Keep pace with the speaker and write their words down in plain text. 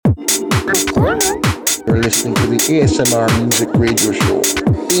You're listening to the ASMR Music Radio Show.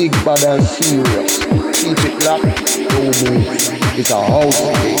 Big bad and serious. Keep it locked. Don't move. It's a house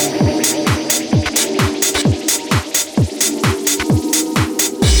thing.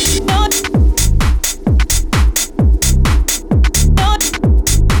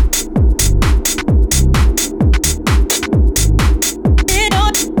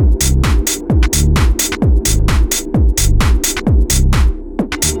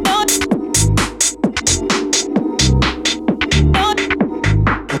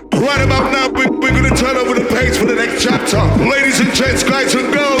 Ladies and gents, guys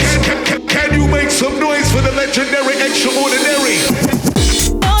and girls, can you make some noise for the legendary extraordinary?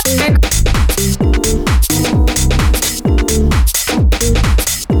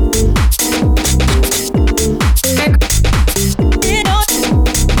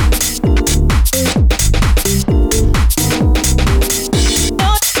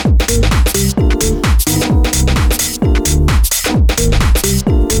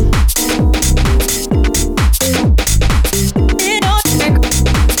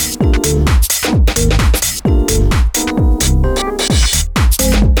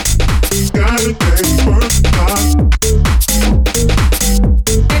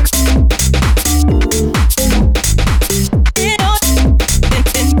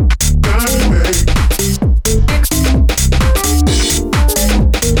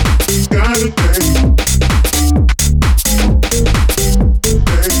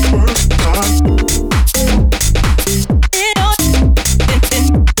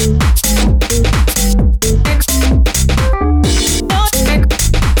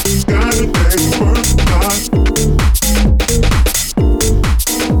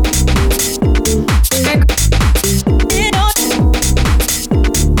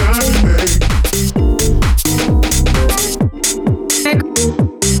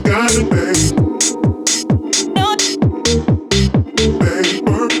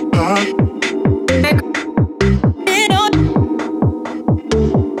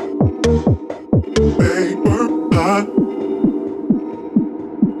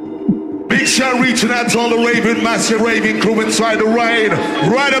 All the raving, massive raving crew inside the ride.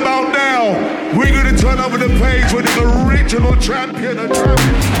 Right about now, we're going to turn over the page with the original champion.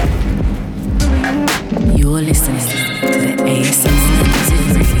 You're listening to the ASMR Music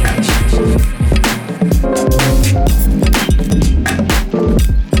Radio.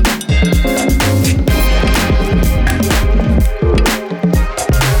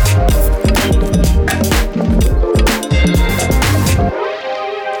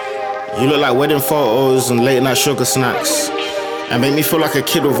 You look like wedding photos and late night sugar snacks, and make me feel like a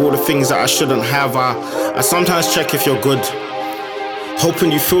kid with all the things that I shouldn't have. I sometimes check if you're good,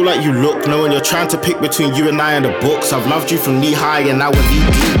 hoping you feel like you look, knowing you're trying to pick between you and I and the books. I've loved you from knee high and now we're knee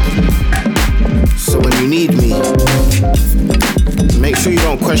deep. So when you need me, make sure you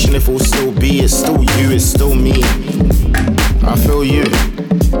don't question if it will still be. It's still you, it's still me. I feel you.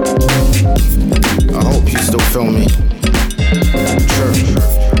 I hope you still feel me. Sure.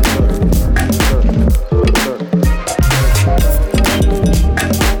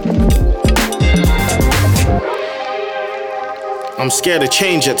 I'm scared of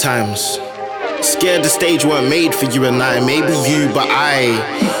change at times. Scared the stage weren't made for you and I. Maybe you, but I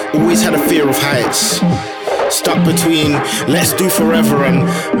always had a fear of heights. Stuck between let's do forever and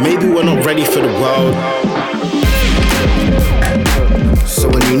maybe we're not ready for the world. So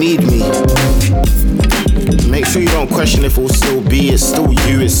when you need me, make sure you don't question if it will still be. It's still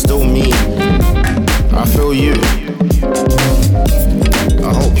you, it's still me. I feel you.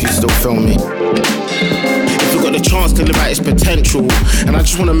 I hope you still feel me. Got the chance to live out its potential, and I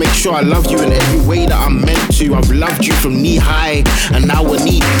just want to make sure I love you in every way that I'm meant to. I've loved you from knee high and now we're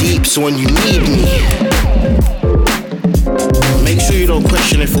knee deep. So when you need me, make sure you don't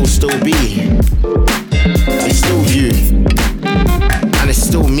question if it'll still be. It's still you and it's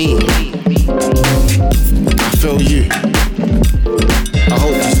still me. I feel you. I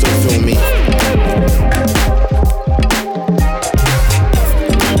hope you still feel me.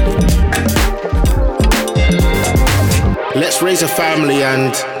 Let's raise a family,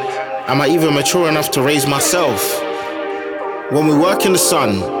 and am I even mature enough to raise myself? When we work in the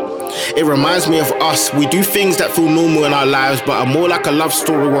sun, it reminds me of us. We do things that feel normal in our lives, but are more like a love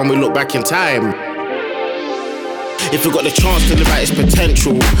story when we look back in time. If we got the chance to live out its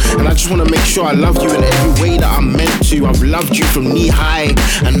potential, and I just want to make sure I love you in every way that I'm meant to. I've loved you from knee high,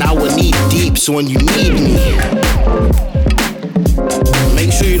 and now we're knee deep. So when you need me,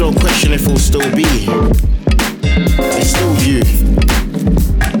 make sure you don't question if it'll still be. It's still you,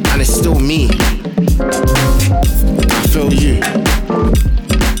 and it's still me. I feel you.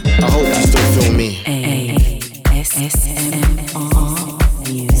 I hope you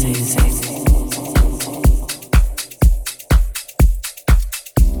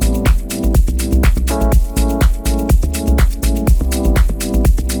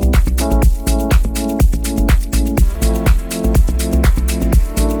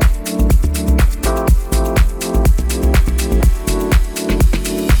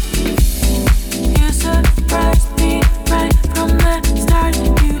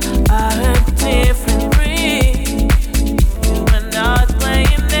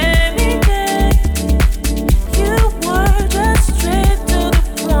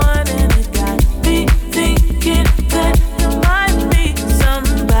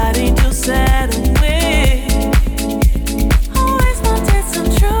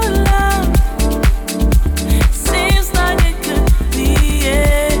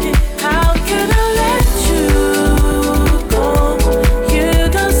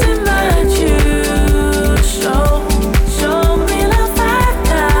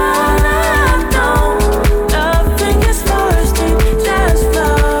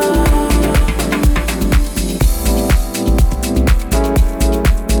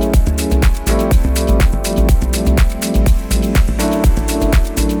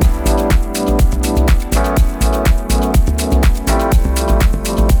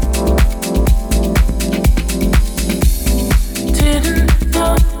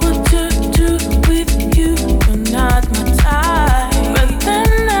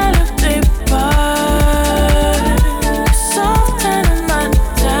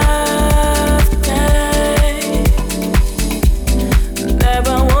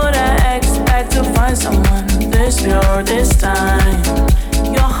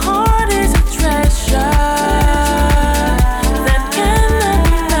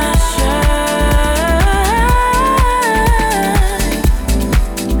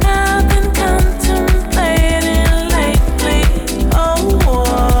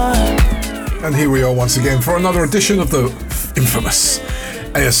and here we are once again for another edition of the infamous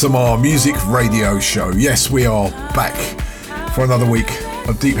ASMR Music Radio Show. Yes, we are back for another week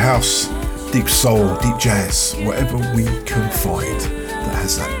of deep house, deep soul, deep jazz, whatever we can find that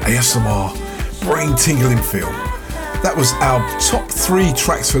has that ASMR brain tingling feel. That was our top 3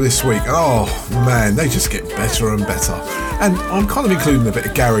 tracks for this week, and oh man, they just get better and better. And I'm kind of including a bit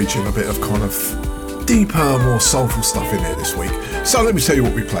of garage and a bit of kind of deeper, more soulful stuff in there this week. So let me tell you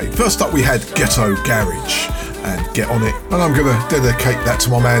what we played. First up we had Ghetto Garage and Get On It, and I'm going to dedicate that to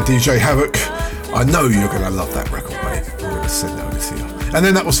my man DJ Havoc. I know you're going to love that record, mate. I'm going to send it over to you. And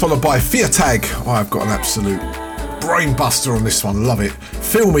then that was followed by Feiertag. I've got an absolute brain buster on this one, love it.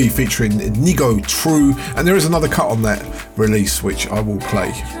 Feel Me featuring Nigo True, and there is another cut on that release which I will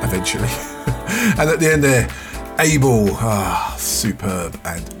play eventually. And at the end there, Abel, superb,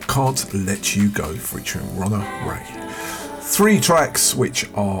 and Can't Let You Go featuring Runner Ray. 3 tracks which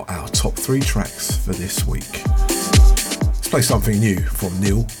are our top 3 tracks for this week. Let's play something new from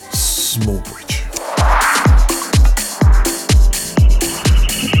Neil Smallridge.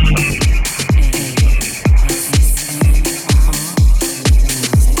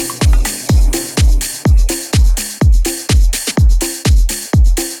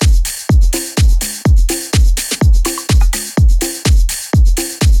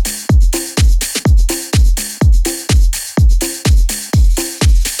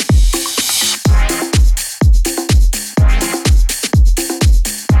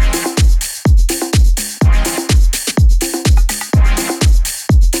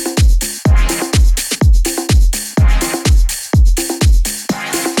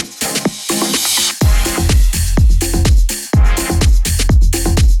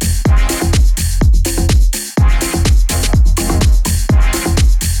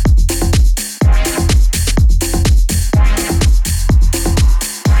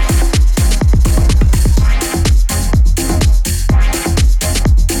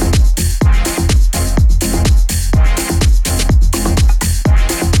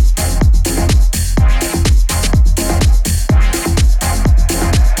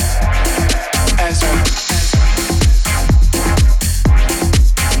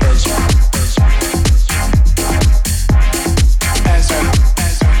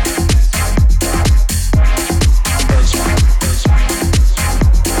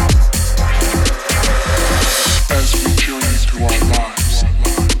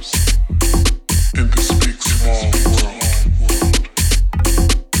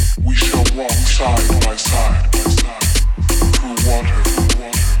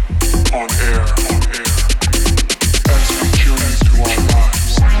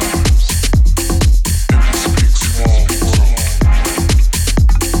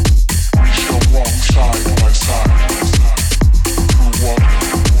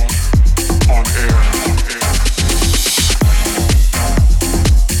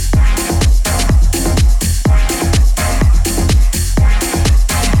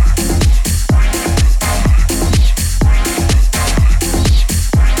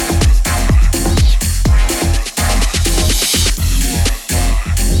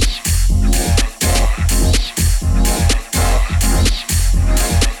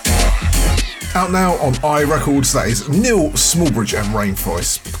 Now on iRecords, that is Neil Smallridge and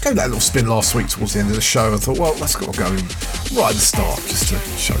Rainforest. Gave that little spin last week towards the end of the show. I thought, well, that's got to go in right at the start just to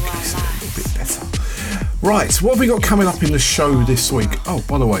showcase it a little bit better. Right, what have we got coming up in the show this week? Oh,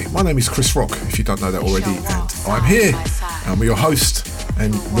 by the way, my name is Chris Rock, if you don't know that already, and I'm here. I'm your host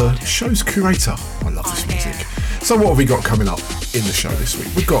and the show's curator. I love this music. So what have we got coming up in the show this week?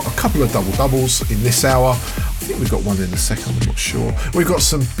 We've got a couple of double doubles in this hour. I think we've got one in the second, I'm not sure. We've got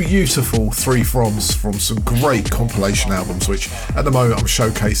some beautiful 3-froms from some great compilation albums, which at the moment I'm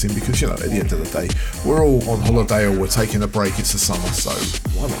showcasing because, you know, at the end of the day, we're all on holiday or we're taking a break, it's the summer, so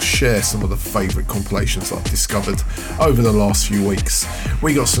why not share some of the favourite compilations I've discovered over the last few weeks.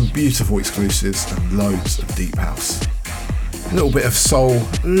 We got some beautiful exclusives and loads of deep house. A little bit of soul,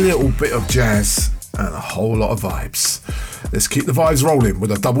 a little bit of jazz, and a whole lot of vibes. Let's keep the vibes rolling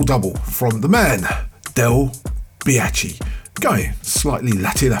with a double-double from the man, Del Bianchi, going slightly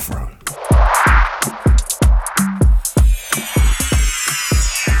Latin Afro.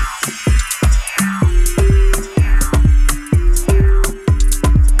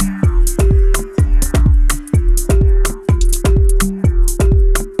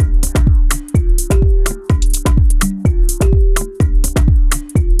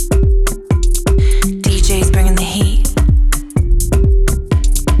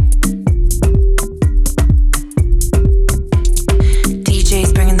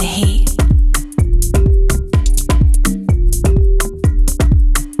 DJ's bringing the heat.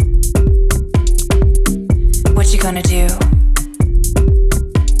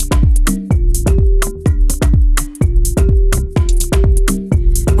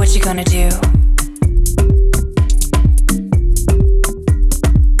 gonna do?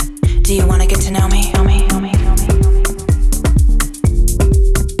 Do you wanna get to know me?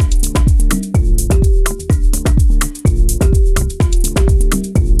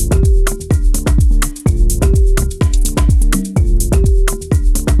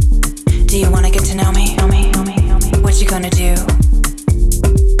 Do you wanna get to know me? What you gonna do?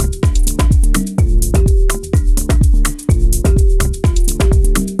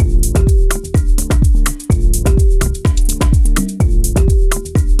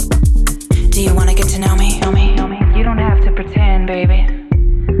 Do you wanna get to know me? You don't have to pretend, baby.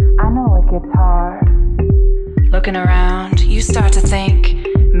 I know it gets hard. Looking around, you start to think,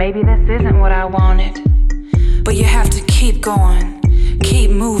 maybe this isn't what I wanted. But you have to keep going,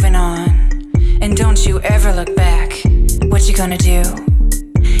 keep moving on. And don't you ever look back. What you gonna do?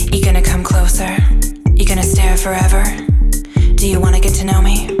 You gonna come closer? You gonna stare forever? Do you wanna get to know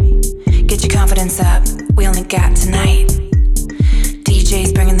me? Get your confidence up, we only got tonight.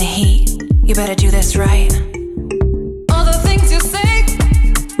 DJ's bringing the heat, you better do this right. All the things you say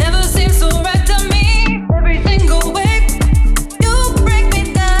never seem so right to me. Every single way you break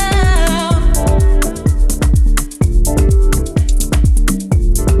me down.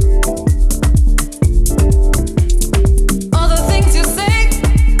 All the things you say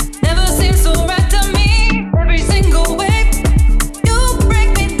never seem so right to me. Every single way you break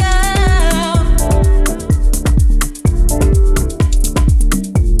me down.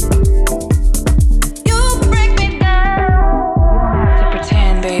 You break me down. You don't have to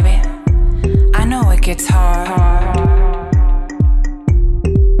pretend, baby. I know it gets hard.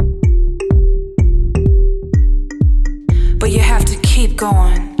 But you have to keep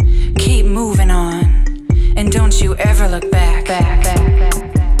going, keep moving on. And don't you ever look back.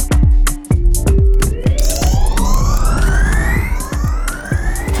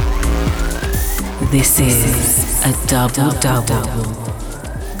 This is a double.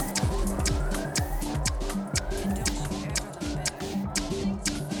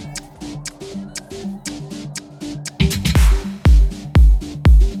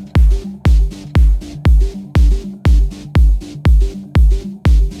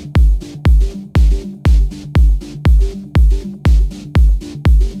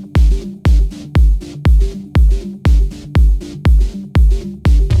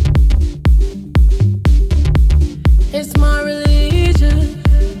 It's my religion.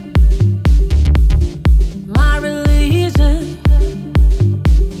 My religion.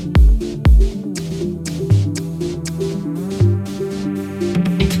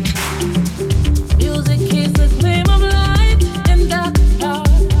 Music is the flame of light and dark heart.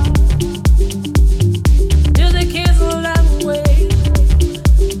 Music is a love way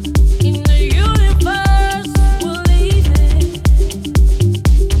in the universe we're living.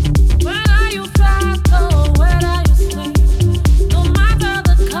 Where are you fly, go? Where are you sleep? No matter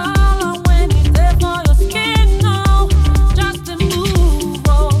the color when it's there for your skin, no, just to move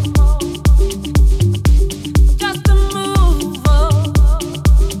on, just to move on.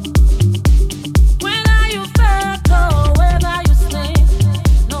 When are you fair, go? Where are you sleep?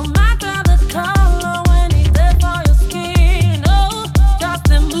 No matter the color when it's there for your skin, oh, just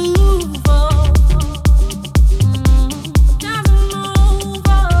to move on, just to move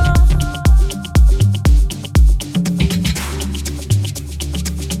on.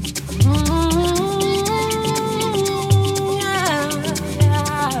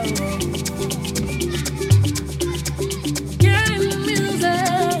 Get in the music.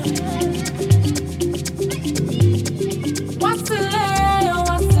 Wasile,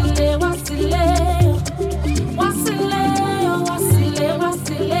 wasile, wasile. Wasile, wasile,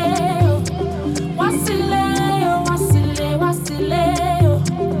 wasile. Wasile, wasile, wasile.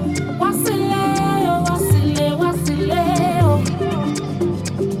 Wasile, wasile, wasile.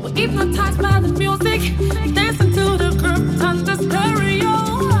 We're hypnotized by the music, dancing to the groove, turn the stereo.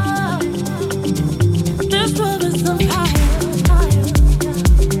 This world is on fire.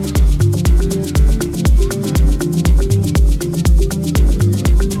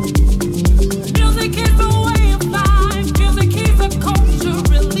 Music is a way of life. Music is a culture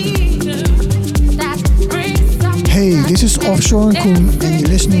religion that brings us. Hey, this is Offshore and Coen, and you're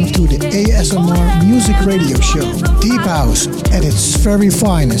listening to the ASMR Music Radio Show. Deep House at its very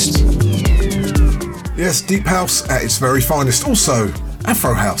finest. Yes, Deep House at its very finest. Also,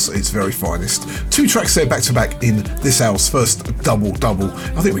 Afro House at its very finest. 2 tracks there back to back in this hour's first double.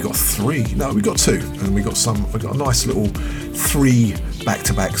 I think we got 3. No, we got 2. And we got a nice little 3 back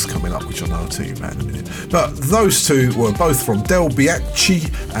to backs coming up, which I know I'll tell you about in a minute. But those 2 were both from Bianchi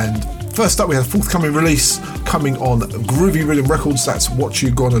and First up, we had a forthcoming release coming on Groovy Rhythm Records. That's What You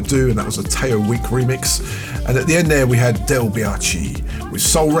Gonna Do, and that was a Teo Week remix. And at the end there, we had Bianchi with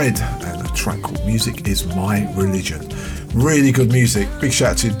Soul Red and a track called Music Is My Religion. Really good music. Big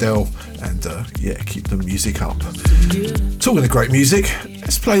shout out to Del, and yeah, keep the music up. Talking of great music,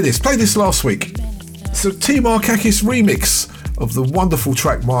 let's play this. Played this last week. It's a T. Markakis remix of the wonderful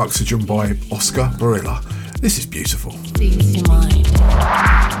track My Oxygen by Oscar Barila. This is beautiful.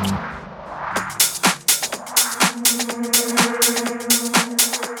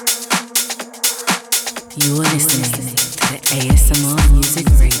 You are listening to the ASMR Music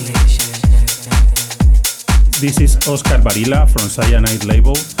Radio Show. This is Oscar Barila from Cyanide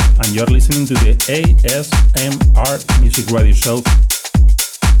Label, and you're listening to the ASMR Music Radio Show.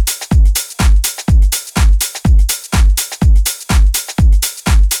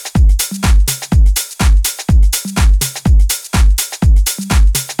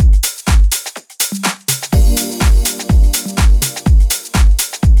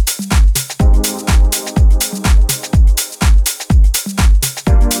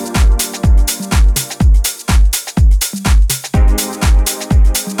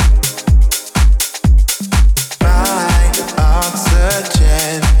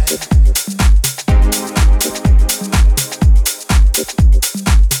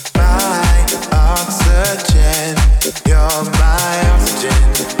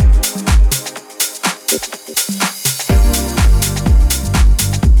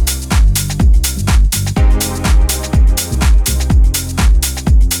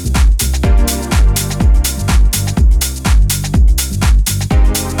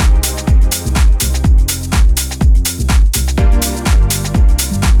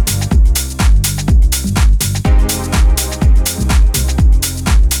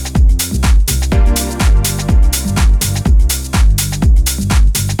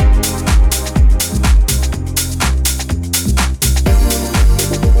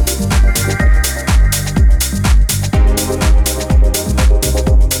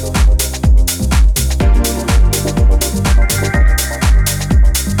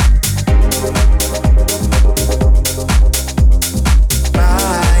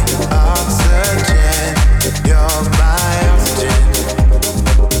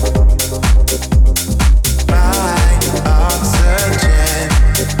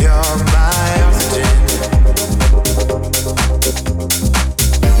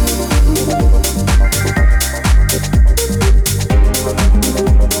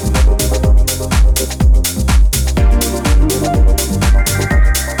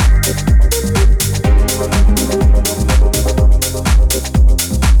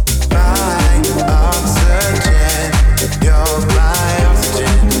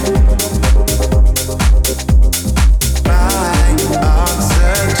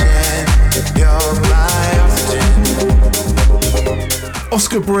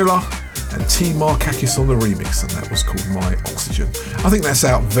 Barila and T. Markakis on the remix, and that was called My Oxygen. I think that's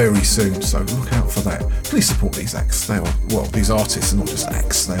out very soon, so look out for that. Please support these acts. They are, well, these artists are not just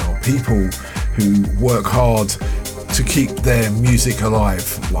acts, they are people who work hard to keep their music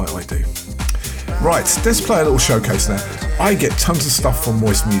alive like I do. Right, let's play a little showcase now. I get tons of stuff from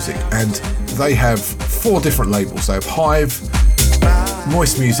Moist Music, and they have 4 different labels. They have Hive,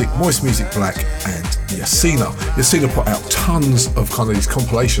 Moist Music Black, and Yasina. Yasina put out tons of kind of these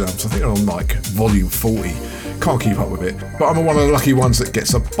compilation albums. I think they're on like volume 40. Can't keep up with it, but I'm one of the lucky ones that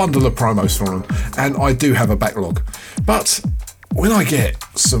gets a bundle of promos from them, and I do have a backlog. But when I get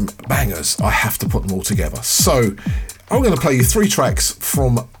some bangers, I have to put them all together. So I'm going to play you 3 tracks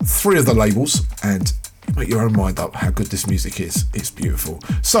from 3 of the labels, and make your own mind up how good this music is. It's beautiful.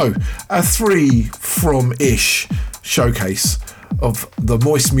 So a 3 from Ish showcase of the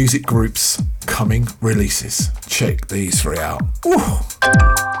Moist Music Group's coming releases. Check these 3 out. Ooh.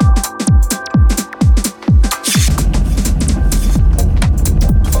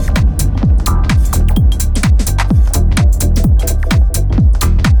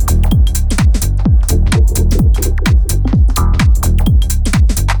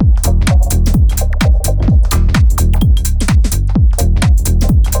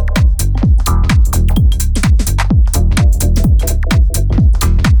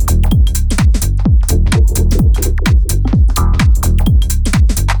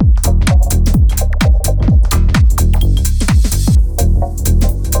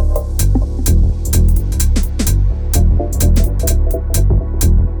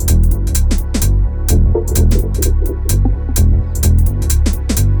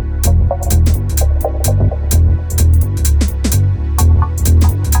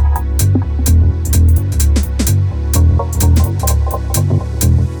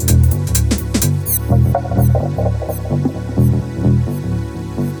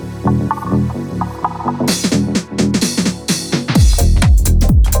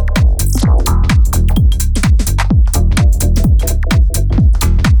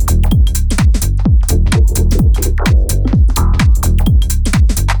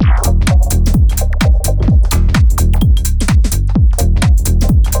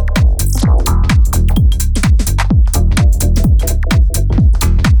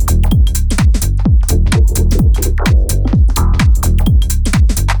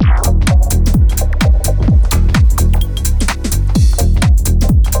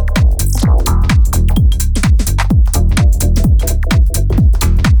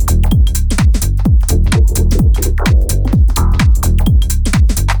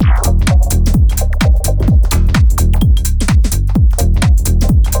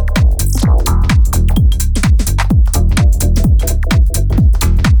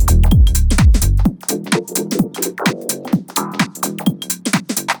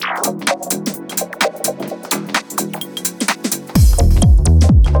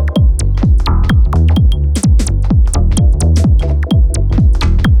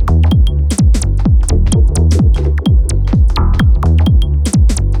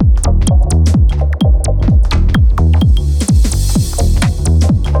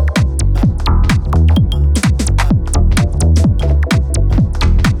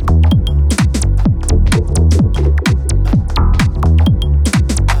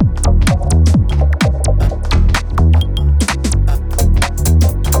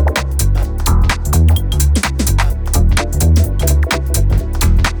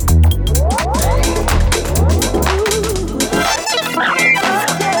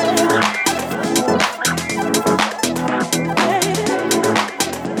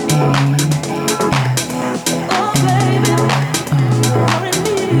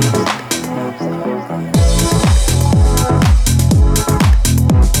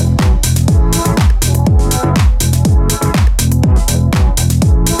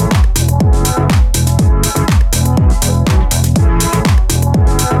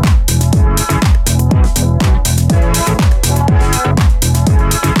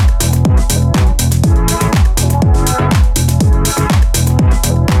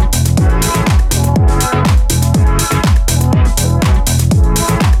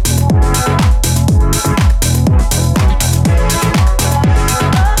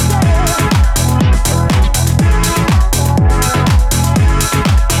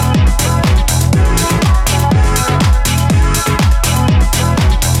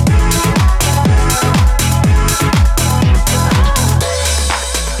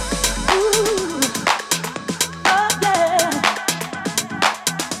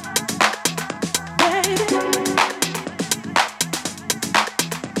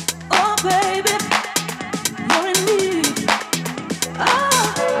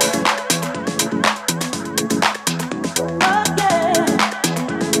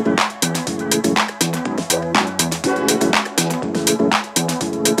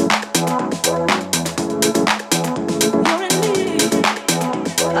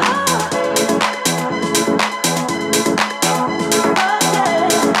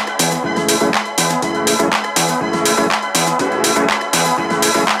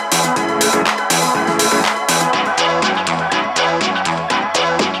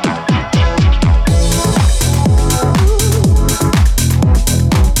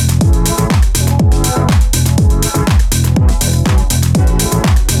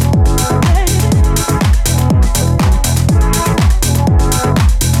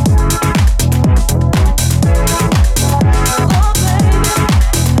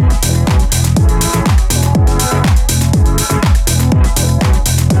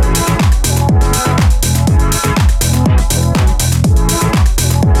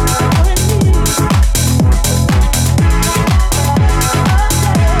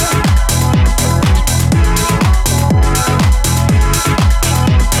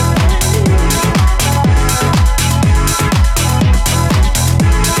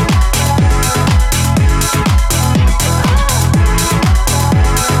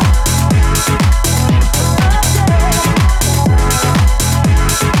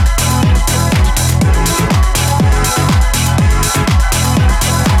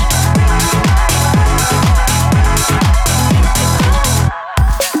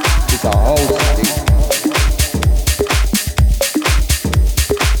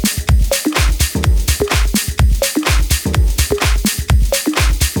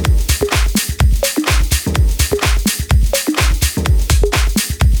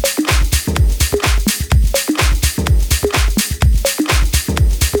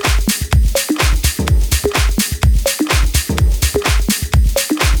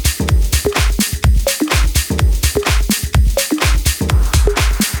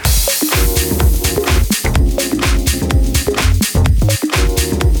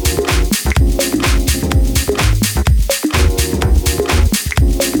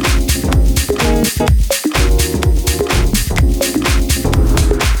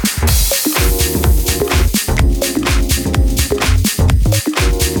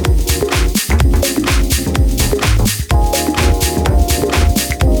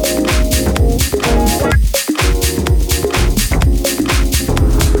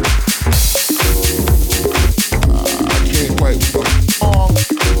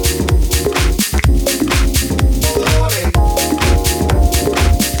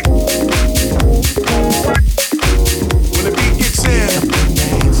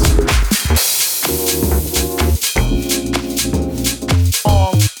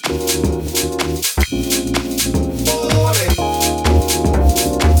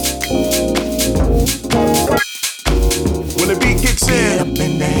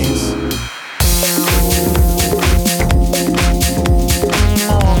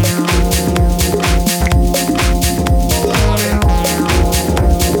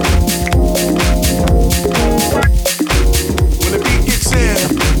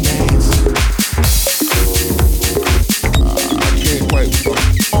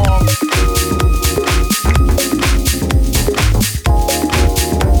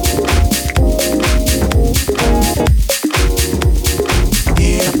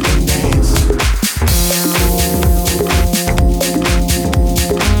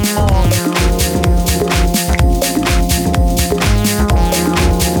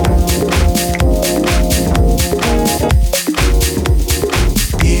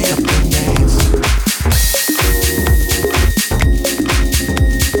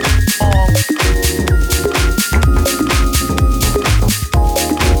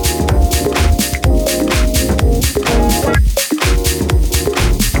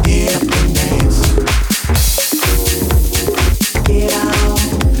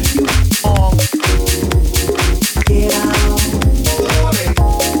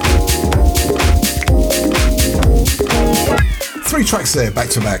 3 tracks there, back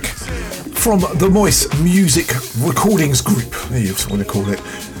to back, from the Moist Music Recordings Group, you want to call it.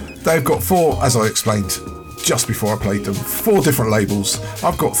 They've got 4, as I explained just before I played them, 4 different labels.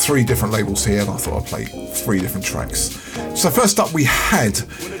 I've got 3 different labels here, and I thought I'd play 3 different tracks. So first up we had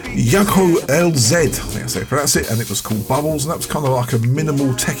Yako LZ, I think that's how you pronounce it, and it was called Bubbles, and that was kind of like a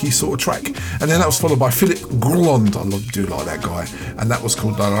minimal techie sort of track. And then that was followed by Filip Grönlund, I do like that guy, and that was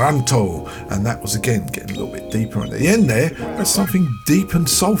called Ranto, and that was again getting a little bit deeper. And at the end there, there's something deep and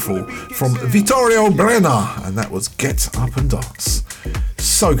soulful from Vittorio Brena, and that was Get Up and Dance.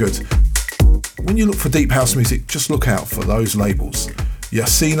 So good. When you look for deep house music, just look out for those labels: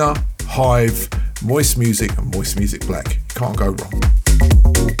 Yasina, Hive, Moist Music, and Moist Music Black. Can't go wrong.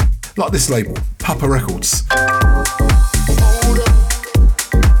 Like this label, Papa Records.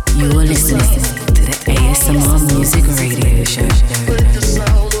 You are listening to the ASMR Music Radio Show.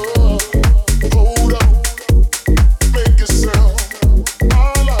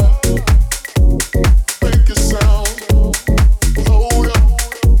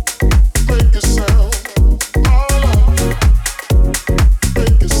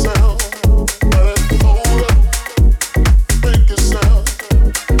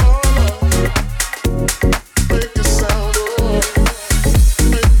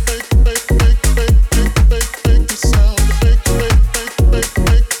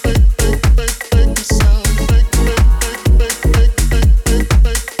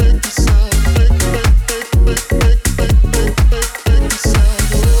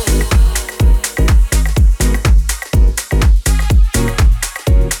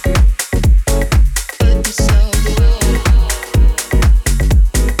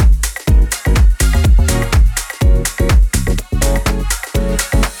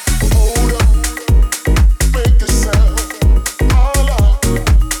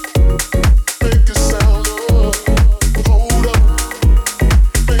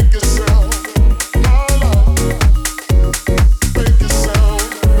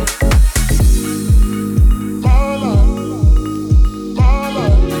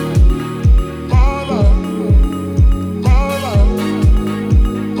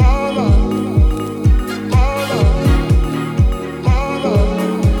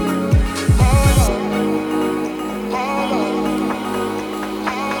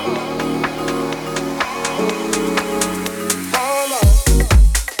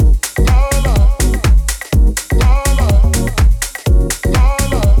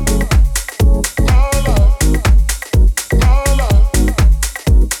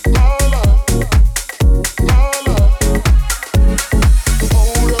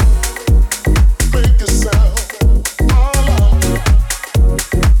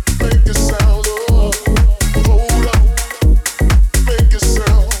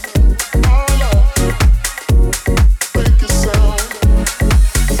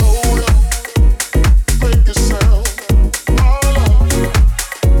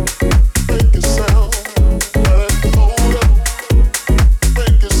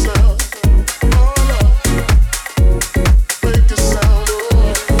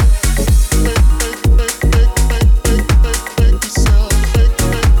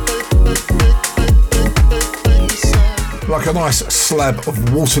 A nice slab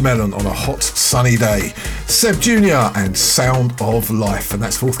of watermelon on a hot sunny day. Sebb Jr. and Sound of Life, and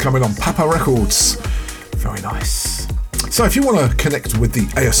that's forthcoming on Papa Records. Very nice. So if you want to connect with the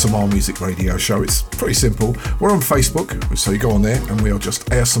ASMR Music Radio Show, it's pretty simple. We're on Facebook, so you go on there and we are just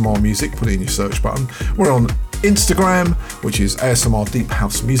ASMR Music, put it in your search button. We're on Instagram, which is ASMR Deep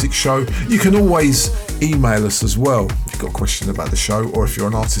House Music Show. You can always email us as well if you've got a question about the show, or if you're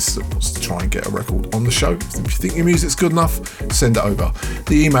an artist that wants to try and get a record on the show. If you think your music's good enough, send it over.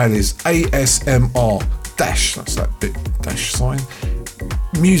 The email is ASMR dash, that's that bit dash sign,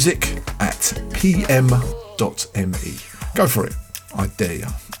 music@pm.me. Go for it, I dare you.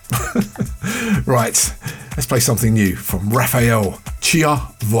 Right, let's play something new from Raffaele,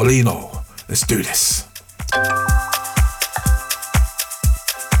 Ciavolino. Let's do this.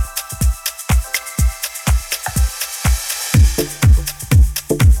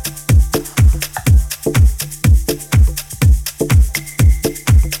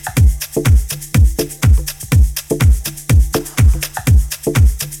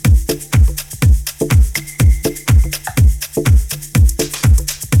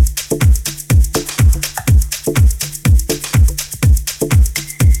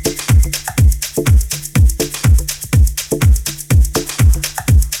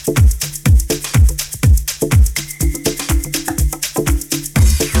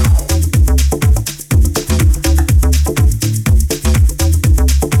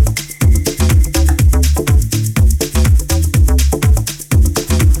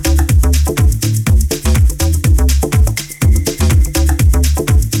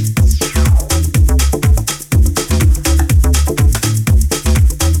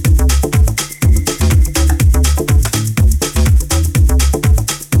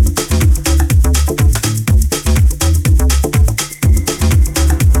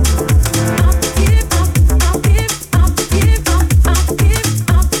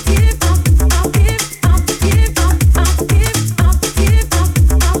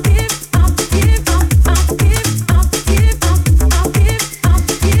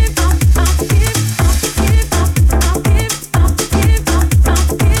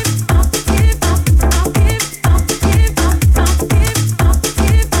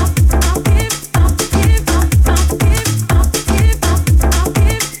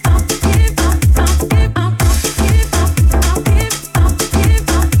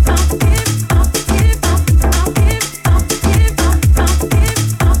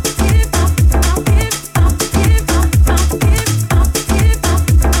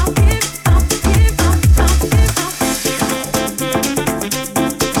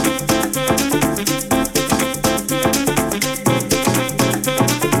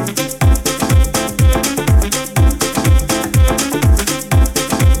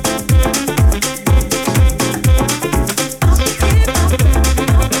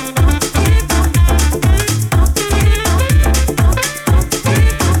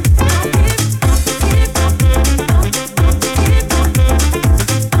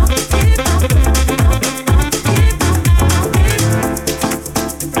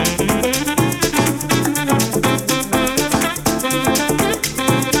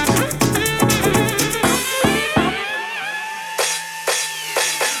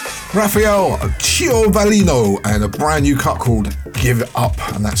 Raffaele Ciavolino and a brand new cut called Give It Up,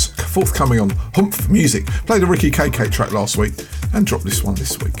 and that's forthcoming on Humph Music. Played a Ricky KK track last week and dropped this one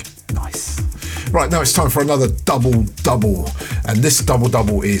this week. Nice. Right, now it's time for another double, and this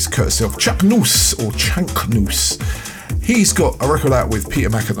double is courtesy of Chanknous or Chanknous. He's got a record out with Peter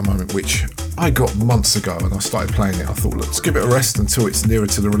Mac at the moment, which I got months ago, and I started playing it. I thought, let's give it a rest until it's nearer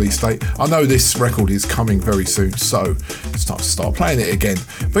to the release date. I know this record is coming very soon, so it's time to start playing it again.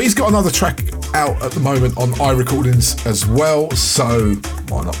 But he's got another track out at the moment on iRecordings as well, so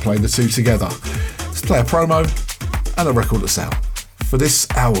why not play the two together? Let's play a promo and a record that's out for this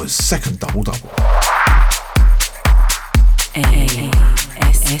hour's second double.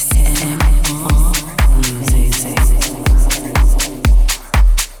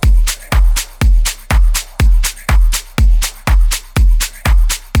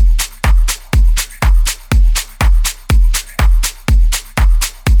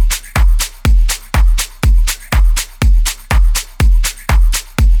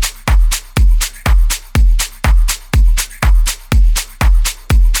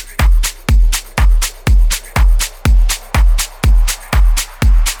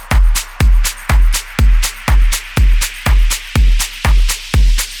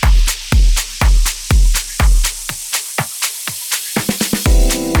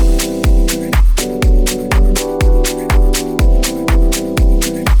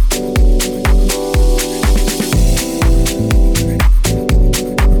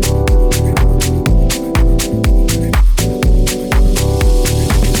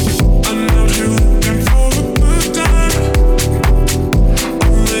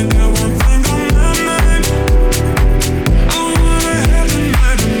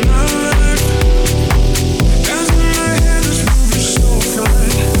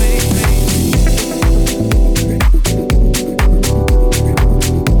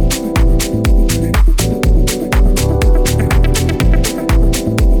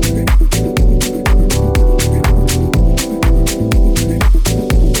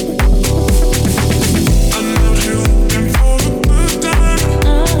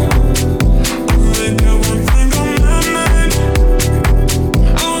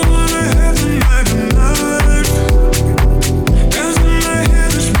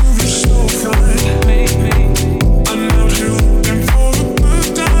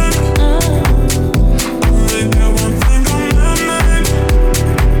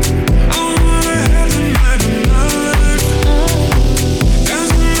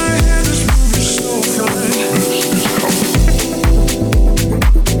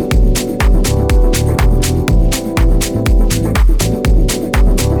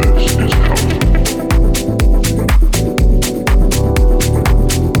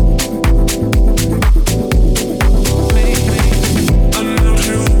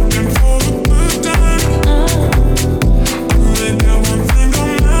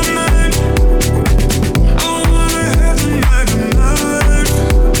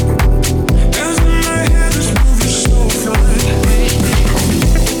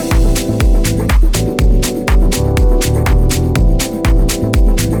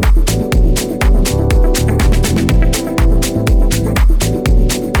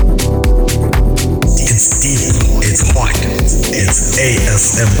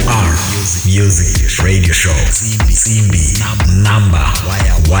 ASMR Music Radio Show. CB number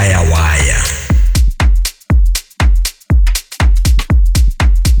wire.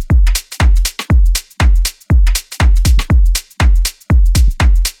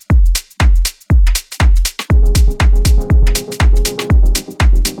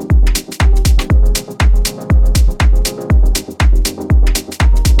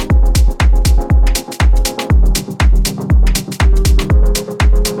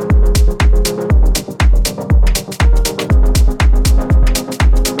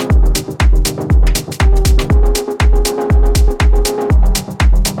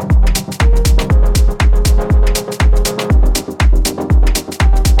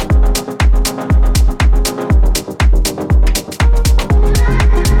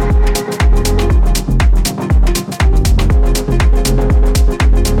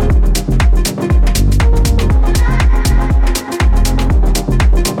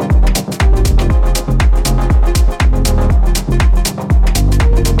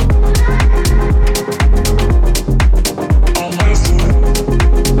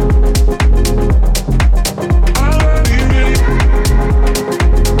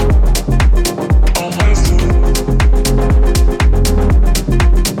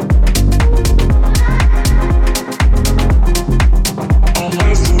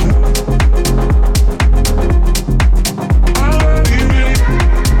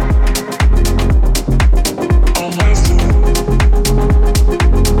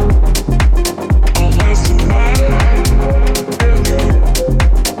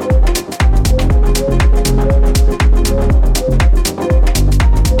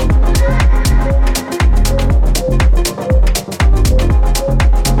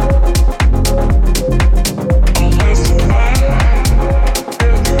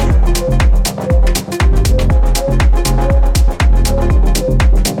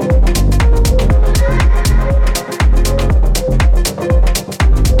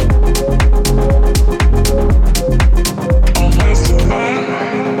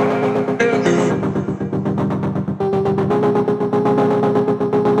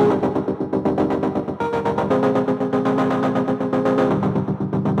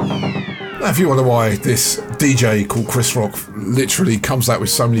 Now, if you wonder why this DJ called Chris Rock literally comes out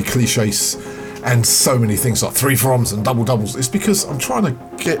with so many cliches and so many things like 3 froms and double doubles, it's because I'm trying to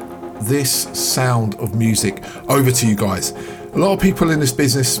get this sound of music over to you guys. A lot of people in this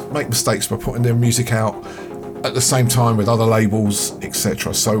business make mistakes by putting their music out at the same time with other labels,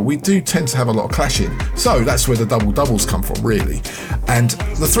 etc. So we do tend to have a lot of clashing. So that's where the double doubles come from, really. And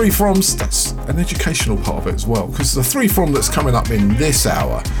the 3 froms, that's an educational part of it as well, because the 3 from that's coming up in this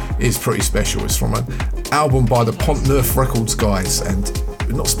hour is pretty special. It's from an album by the Pont Nerf Records guys, and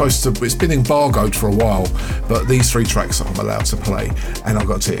we're not supposed to, it's been embargoed for a while, but these 3 tracks I'm allowed to play, and I've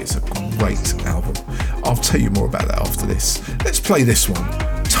got to tell you, it's a great album. I'll tell you more about that after this. Let's play this one,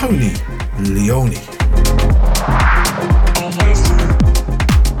 Tony Lionni.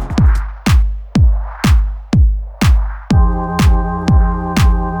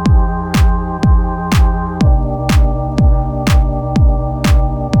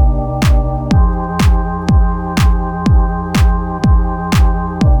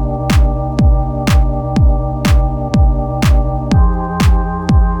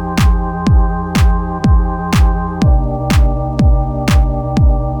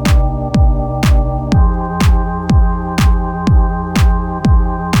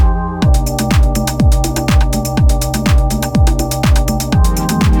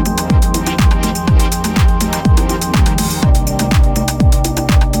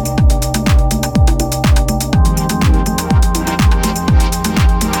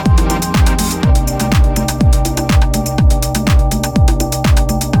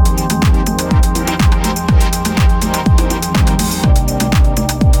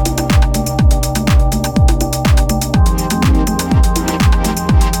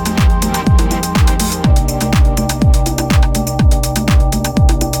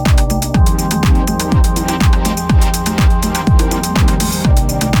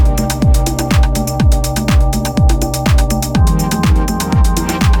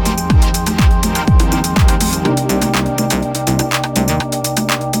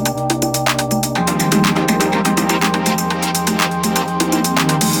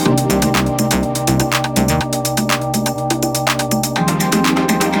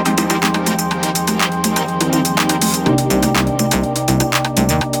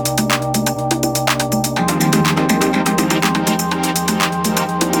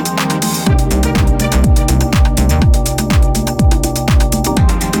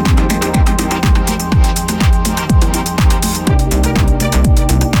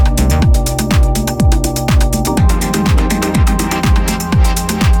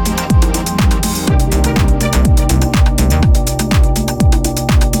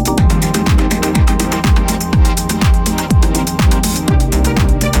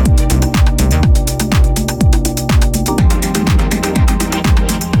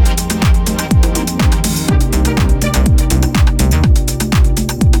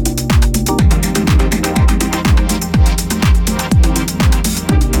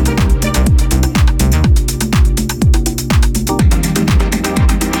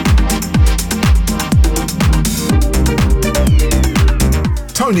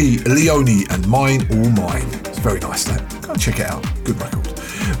 Tony Lionni and Mine All Mine. It's very nice, that. Go and check it out. Good record.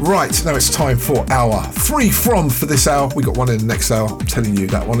 Right, now it's time for our 3 from for this hour. We got one in the next hour. I'm telling you,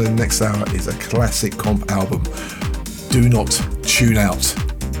 that one in the next hour is a classic comp album. Do not tune out.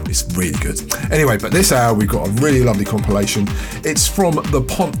 It's really good. Anyway, but this hour we've got a really lovely compilation. It's from the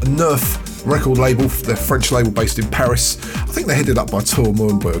Pont Nerf record label, their French label based in Paris. I think they're headed up by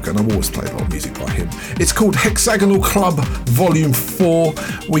Tour-Maubourg, and I've always played a lot of music by him. It's called Hexagonal Club Volume 4.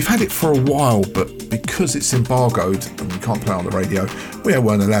 We've had it for a while, but because it's embargoed and we can't play on the radio, we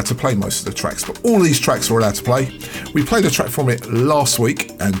weren't allowed to play most of the tracks, but all these tracks we're allowed to play. We played a track from it last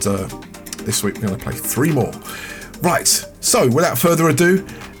week, and this week we're going to play 3 more. Right, so without further ado,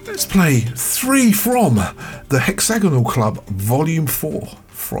 let's play 3 from the Hexagonal Club Volume 4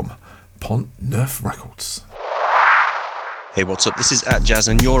 from Pont Nerf Records. Hey, what's up? This is @Jazz,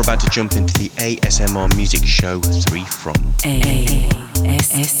 and you're about to jump into the ASMR Music Show 3 from. ASMR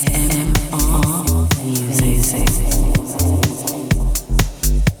Music.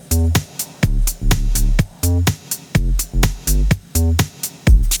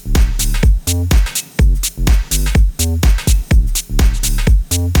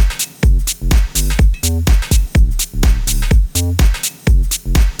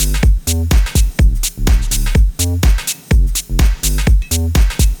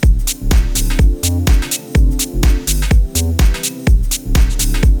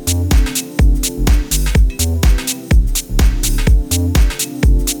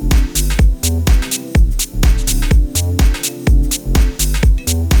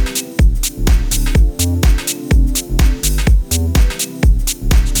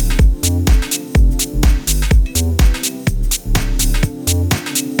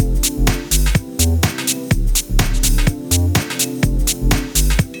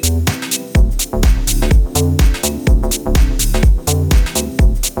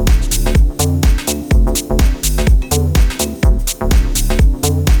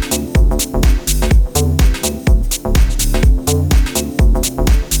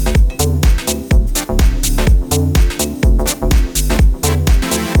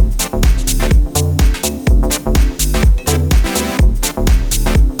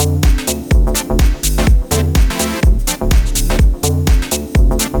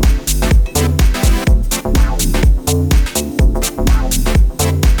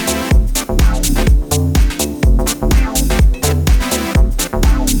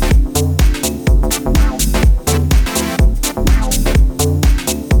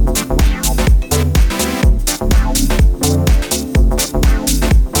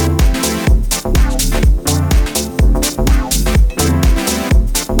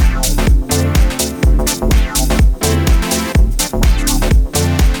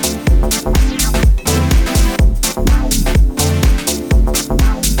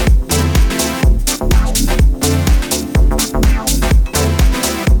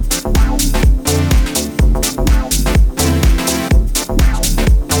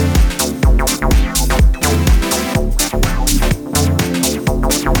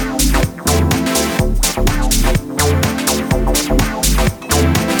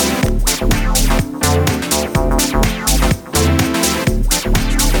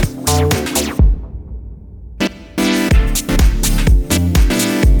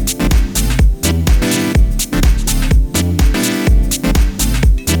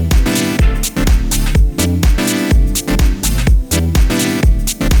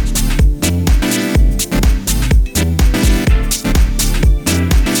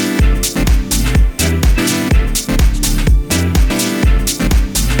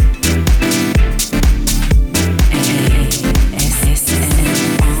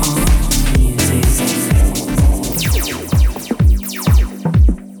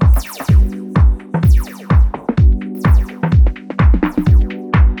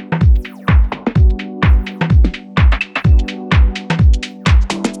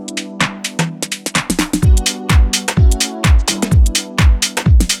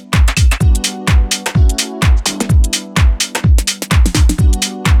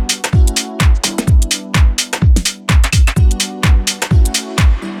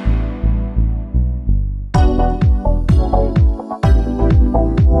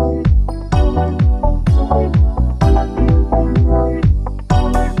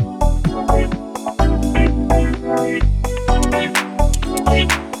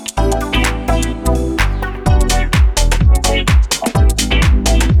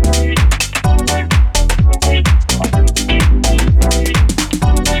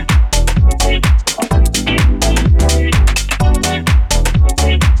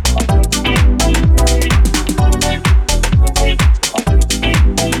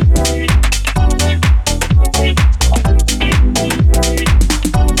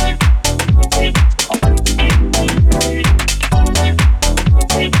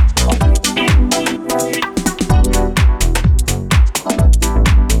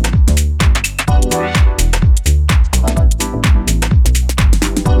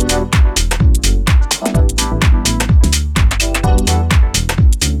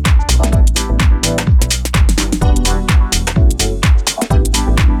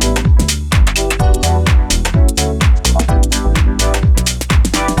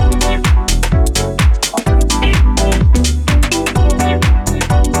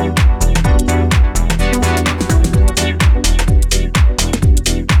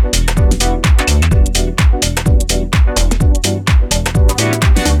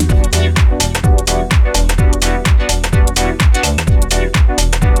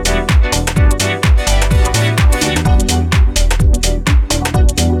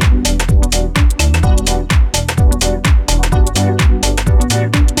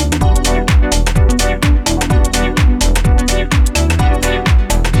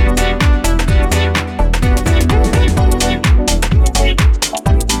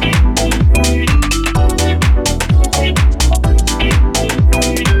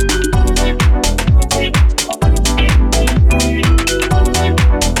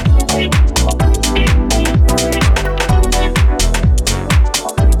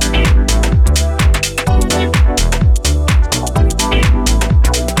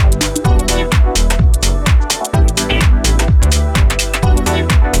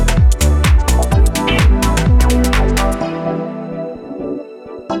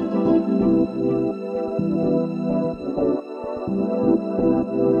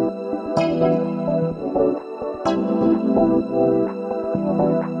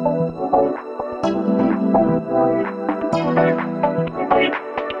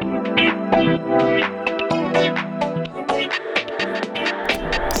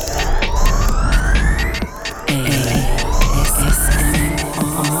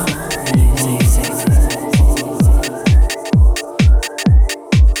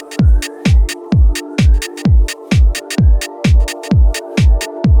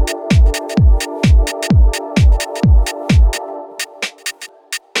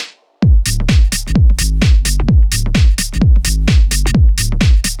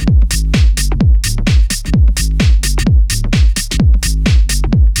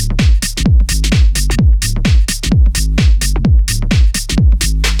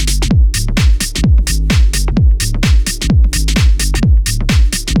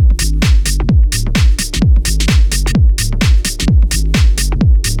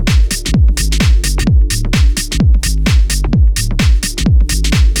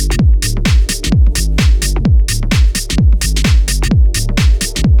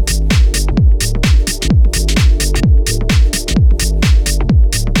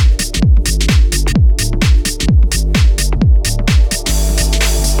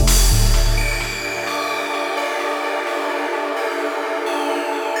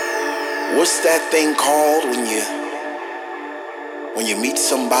 what's that thing called when you meet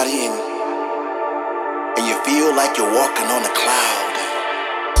somebody and you feel like you're walking on a cloud,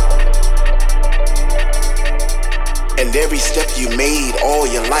 and every step you made all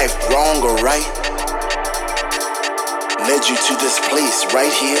your life, wrong or right, led you to this place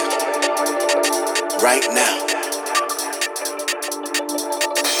right here, right now.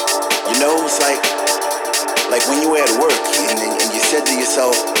 You know, it's like when you were at work and you said to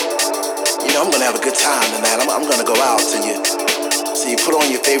yourself, you know, I'm gonna have a good time tonight. I'm gonna go out. So you put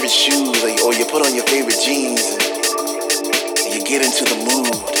on your favorite shoes or you put on your favorite jeans and you get into the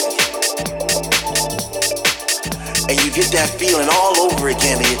mood. And you get that feeling all over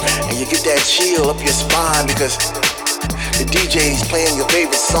again and you get that chill up your spine because the DJ's playing your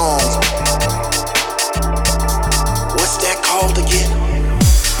favorite songs. What's that called again?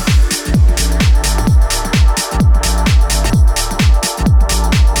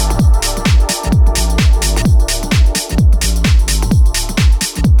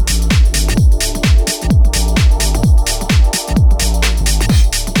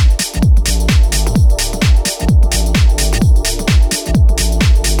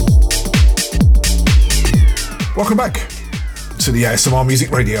 Welcome back to the ASMR Music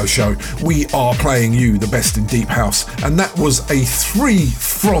Radio Show. We are playing you the best in Deep House, and that was a 3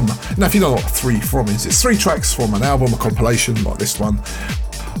 from. Now, if you don't know what 3 from is, it's 3 tracks from an album, a compilation like this one,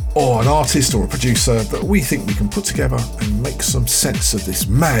 or an artist or a producer that we think we can put together and make some sense of this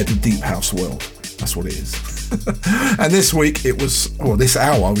mad Deep House world. That's what it is. And this week it was, or this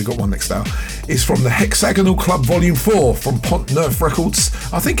hour, we got one next hour, is from the Hexagonal Club Volume 4 from Pont Nerf Records.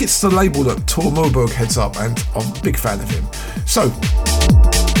 I think it's the label that Tour-Maubourg heads up, and I'm a big fan of him. So,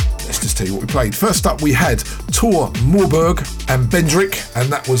 let's just tell you what we played. First up we had Tour-Maubourg and Bendrik, and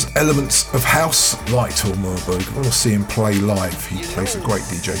that was Elements of House. Like Tour-Maubourg, I want to see him play live. He plays a great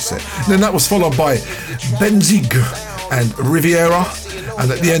DJ set. And then that was followed by Berzingue and Riviera,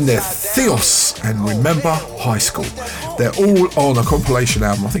 and at the end there, THEOS and Remember High School. They're all on a compilation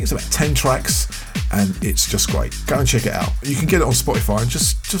album. I think it's about 10 tracks, and it's just great. Go and check it out. You can get it on Spotify and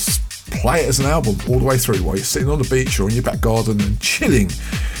just play it as an album all the way through while you're sitting on the beach or in your back garden and chilling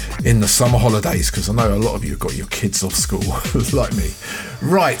in the summer holidays, because I know a lot of you have got your kids off school like me.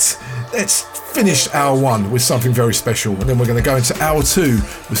 Right, let's finish hour 1 with something very special, and then we're going to go into hour 2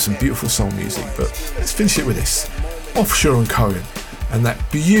 with some beautiful soul music. But let's finish it with this. Offshore and Coen, and that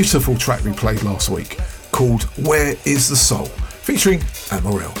beautiful track we played last week called Where Is the Soul, featuring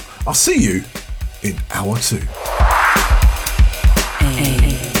Amaryl. I'll see you in hour 2.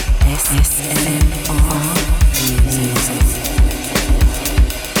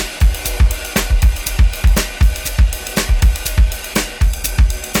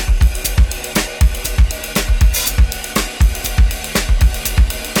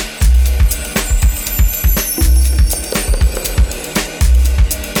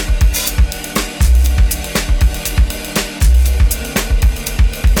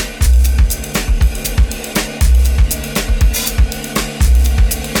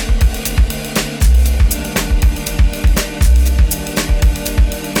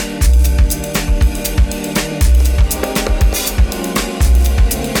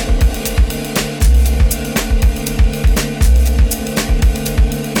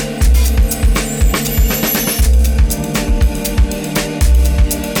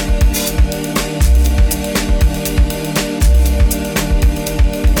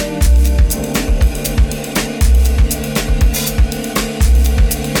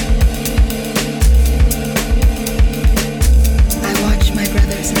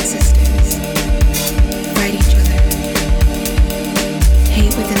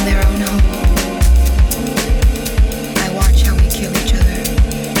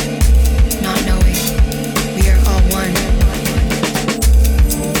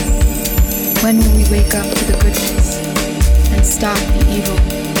 When will we wake up to the goodness and stop the evil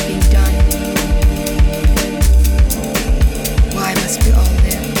being done? Why must we all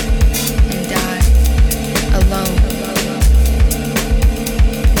live and die alone?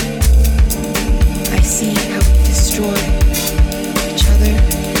 I see how we destroy each other,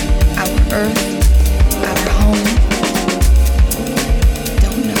 our earth, our home.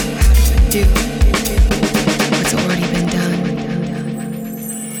 Don't know how to undo what's already been done.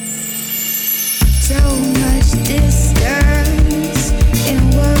 So much distance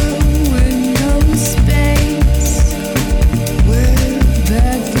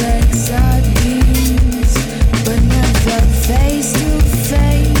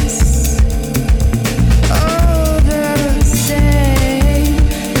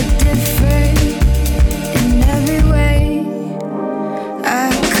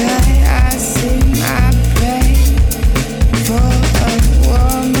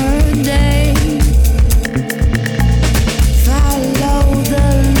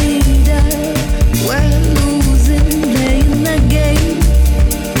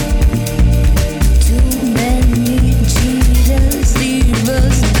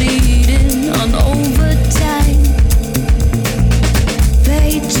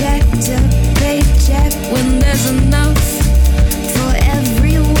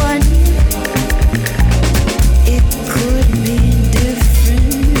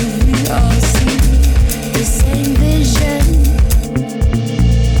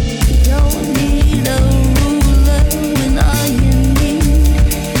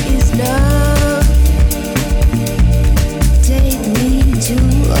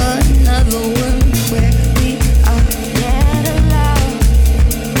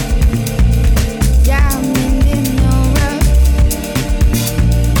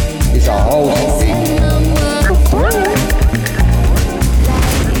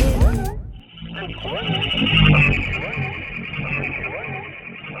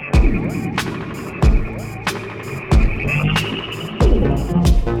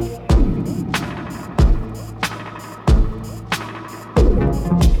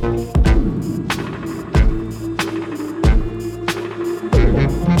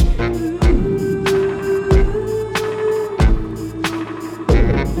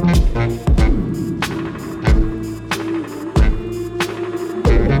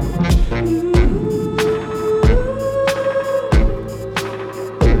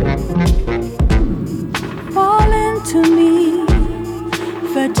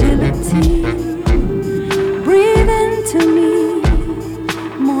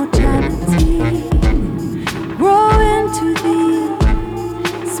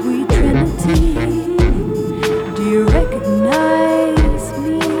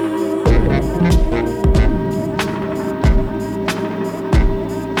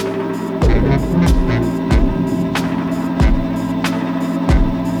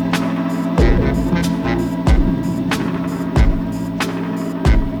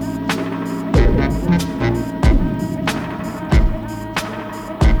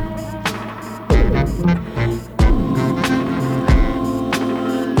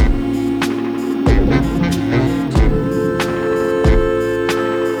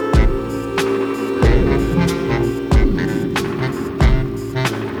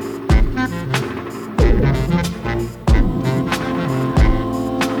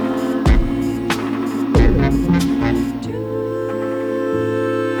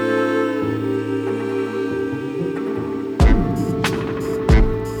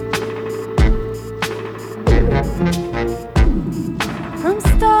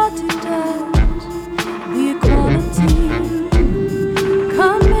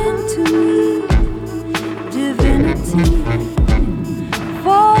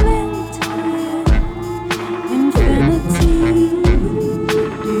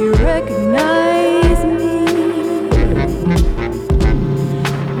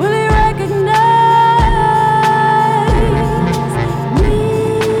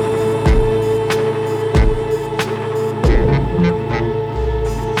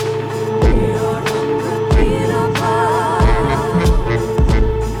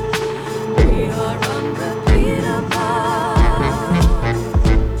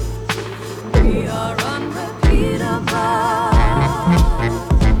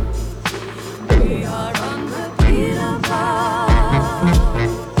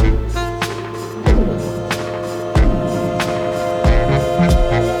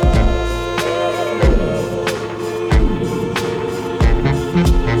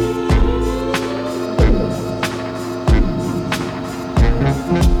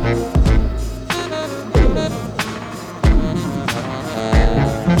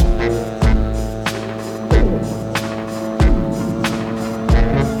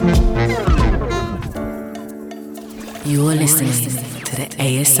You're listening to the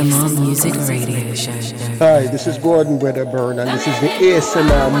ASMR Music Radio Show. Hi, this is Gordon Wedderburn, and this is the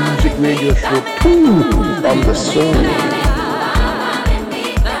ASMR Music Radio Show 2 from the soul.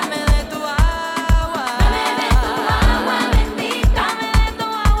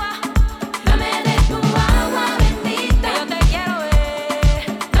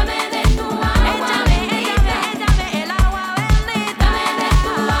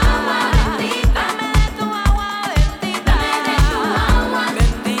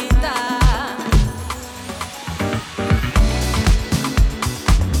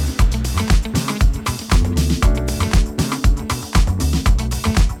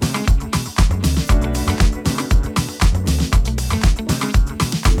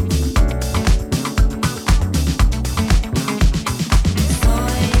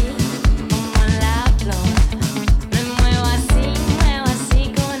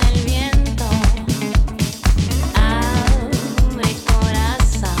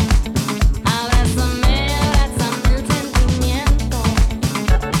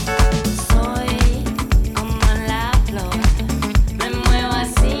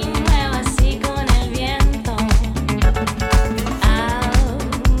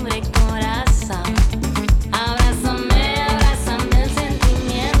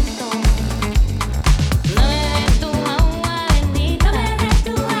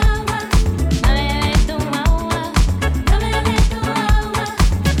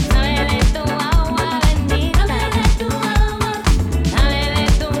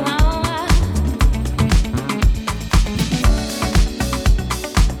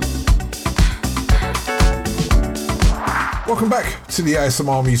 Welcome back to the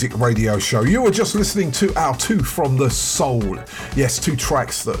ASMR Music Radio Show. You were just listening to our Two from the Soul. Yes, 2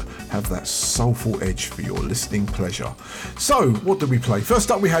 tracks that have that soulful edge for your listening pleasure. So, what did we play?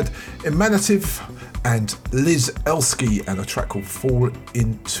 First up, we had Emanative and Liz Elsky and a track called Fall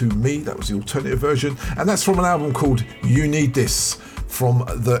Into Me. That was the alternative version. And that's from an album called You Need This, from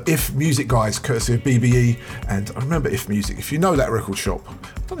the If Music guys, courtesy of BBE. And I remember If Music, if you know that record shop,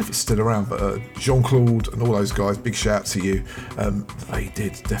 I don't know if it's still around, but Jean-Claude and all those guys, big shout out to you. They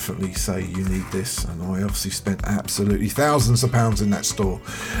did definitely say You Need This, and I obviously spent absolutely thousands of pounds in that store.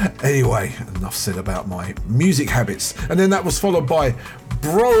 Anyway, enough said about my music habits. And then that was followed by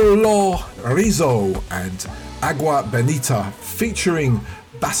Brolo Rizzo and Agua Benita featuring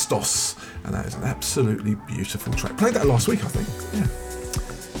Bastos. And that is an absolutely beautiful track. Played that last week, I think. Yeah.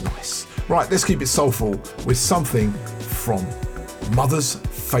 Nice. Right, let's keep it soulful with something from Mother's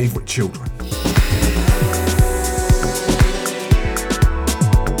Favourite Children.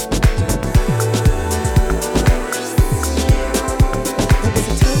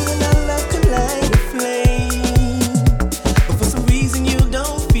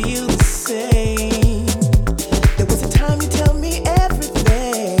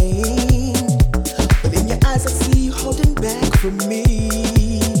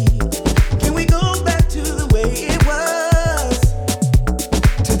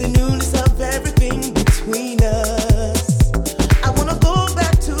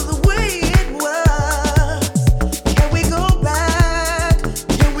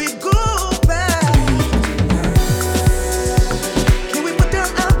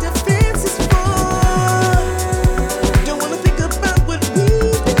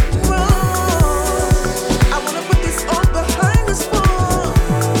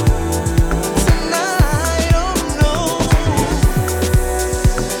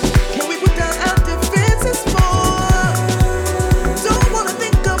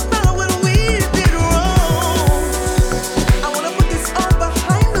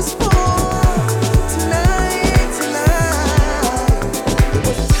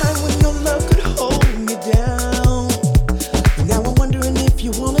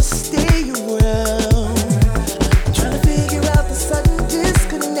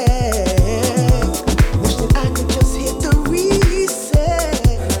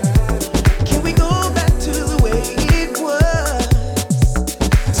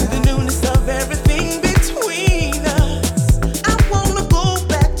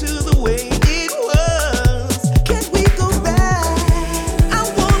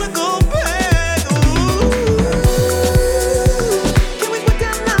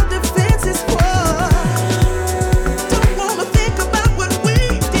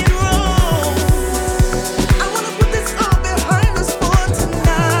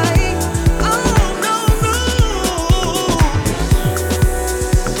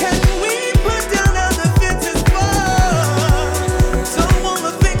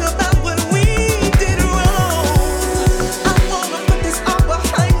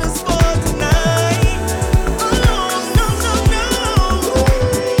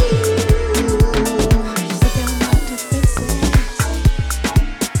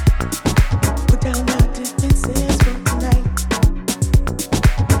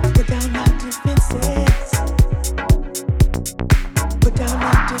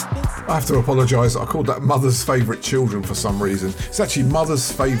 To apologise, I called that Mother's Favourite Children for some reason. It's actually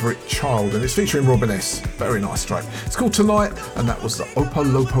Mother's Favourite Child, and it's featuring Robin S. Very nice track. It's called Tonight, and that was the Opa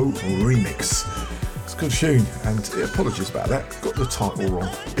Lopo remix. It's a good tune, and apologies about that. Got the title wrong.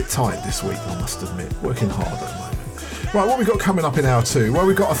 A bit tired this week, I must admit. Working hard at the moment. Right, what we got coming up in hour 2? Well,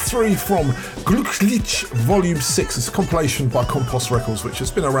 we got a 3 from Glücklich Volume 6. It's a compilation by Compost Records, which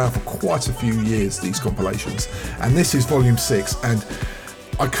has been around for quite a few years, these compilations. And this is Volume 6, and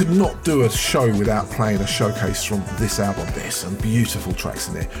I could not do a show without playing a showcase from this album. There's some beautiful tracks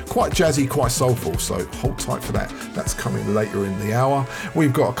in there. Quite jazzy, quite soulful, so hold tight for that. That's coming later in the hour.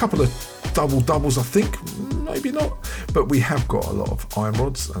 We've got a couple of doubles, I think. Maybe not. But we have got a lot of iron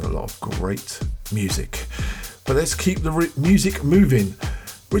rods and a lot of great music. But let's keep the music moving.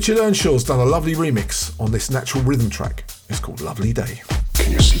 Richard Earnshaw's done a lovely remix on this natural rhythm track. It's called Lovely Day.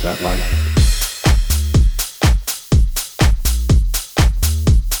 Can you see that light?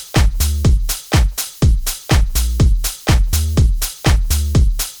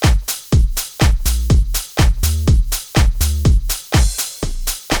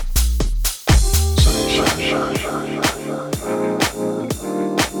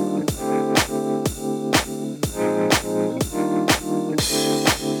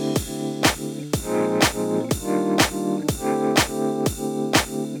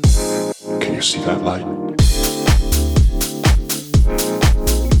 See that light?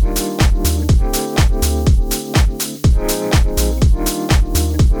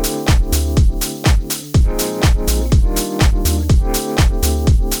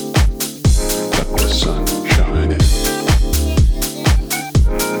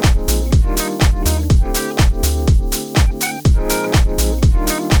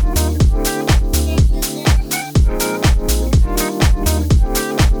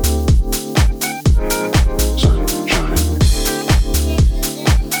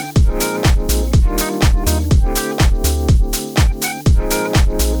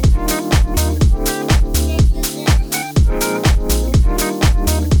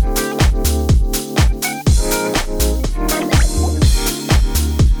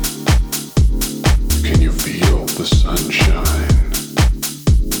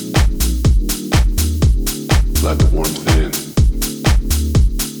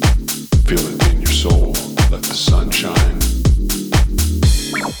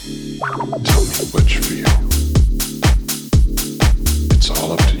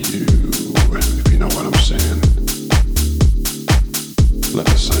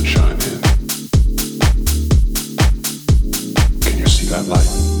 sunshine in. Can you see that light?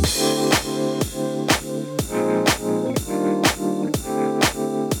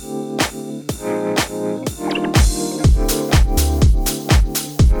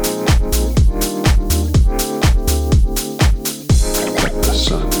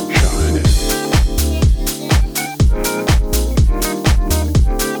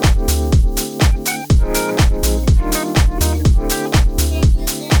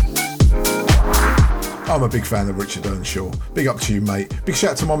 I'm a big fan of Richard Earnshaw. Big up to you, mate. Big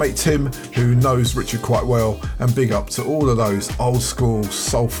shout out to my mate Tim, who knows Richard quite well, and big up to all of those old school,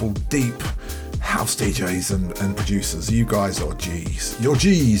 soulful, deep house DJs and producers. You guys are G's. You're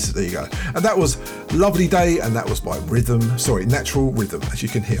G's. There you go. And that was Lovely Day, and that was by Natural Rhythm. As you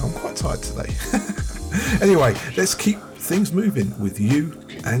can hear, I'm quite tired today. Anyway, let's keep things moving with you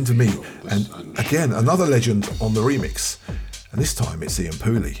and me. And again, another legend on the remix. And this time it's Ian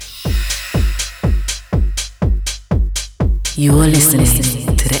Pooley. You are listening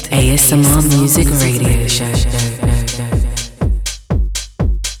to the ASMR Music Radio Show.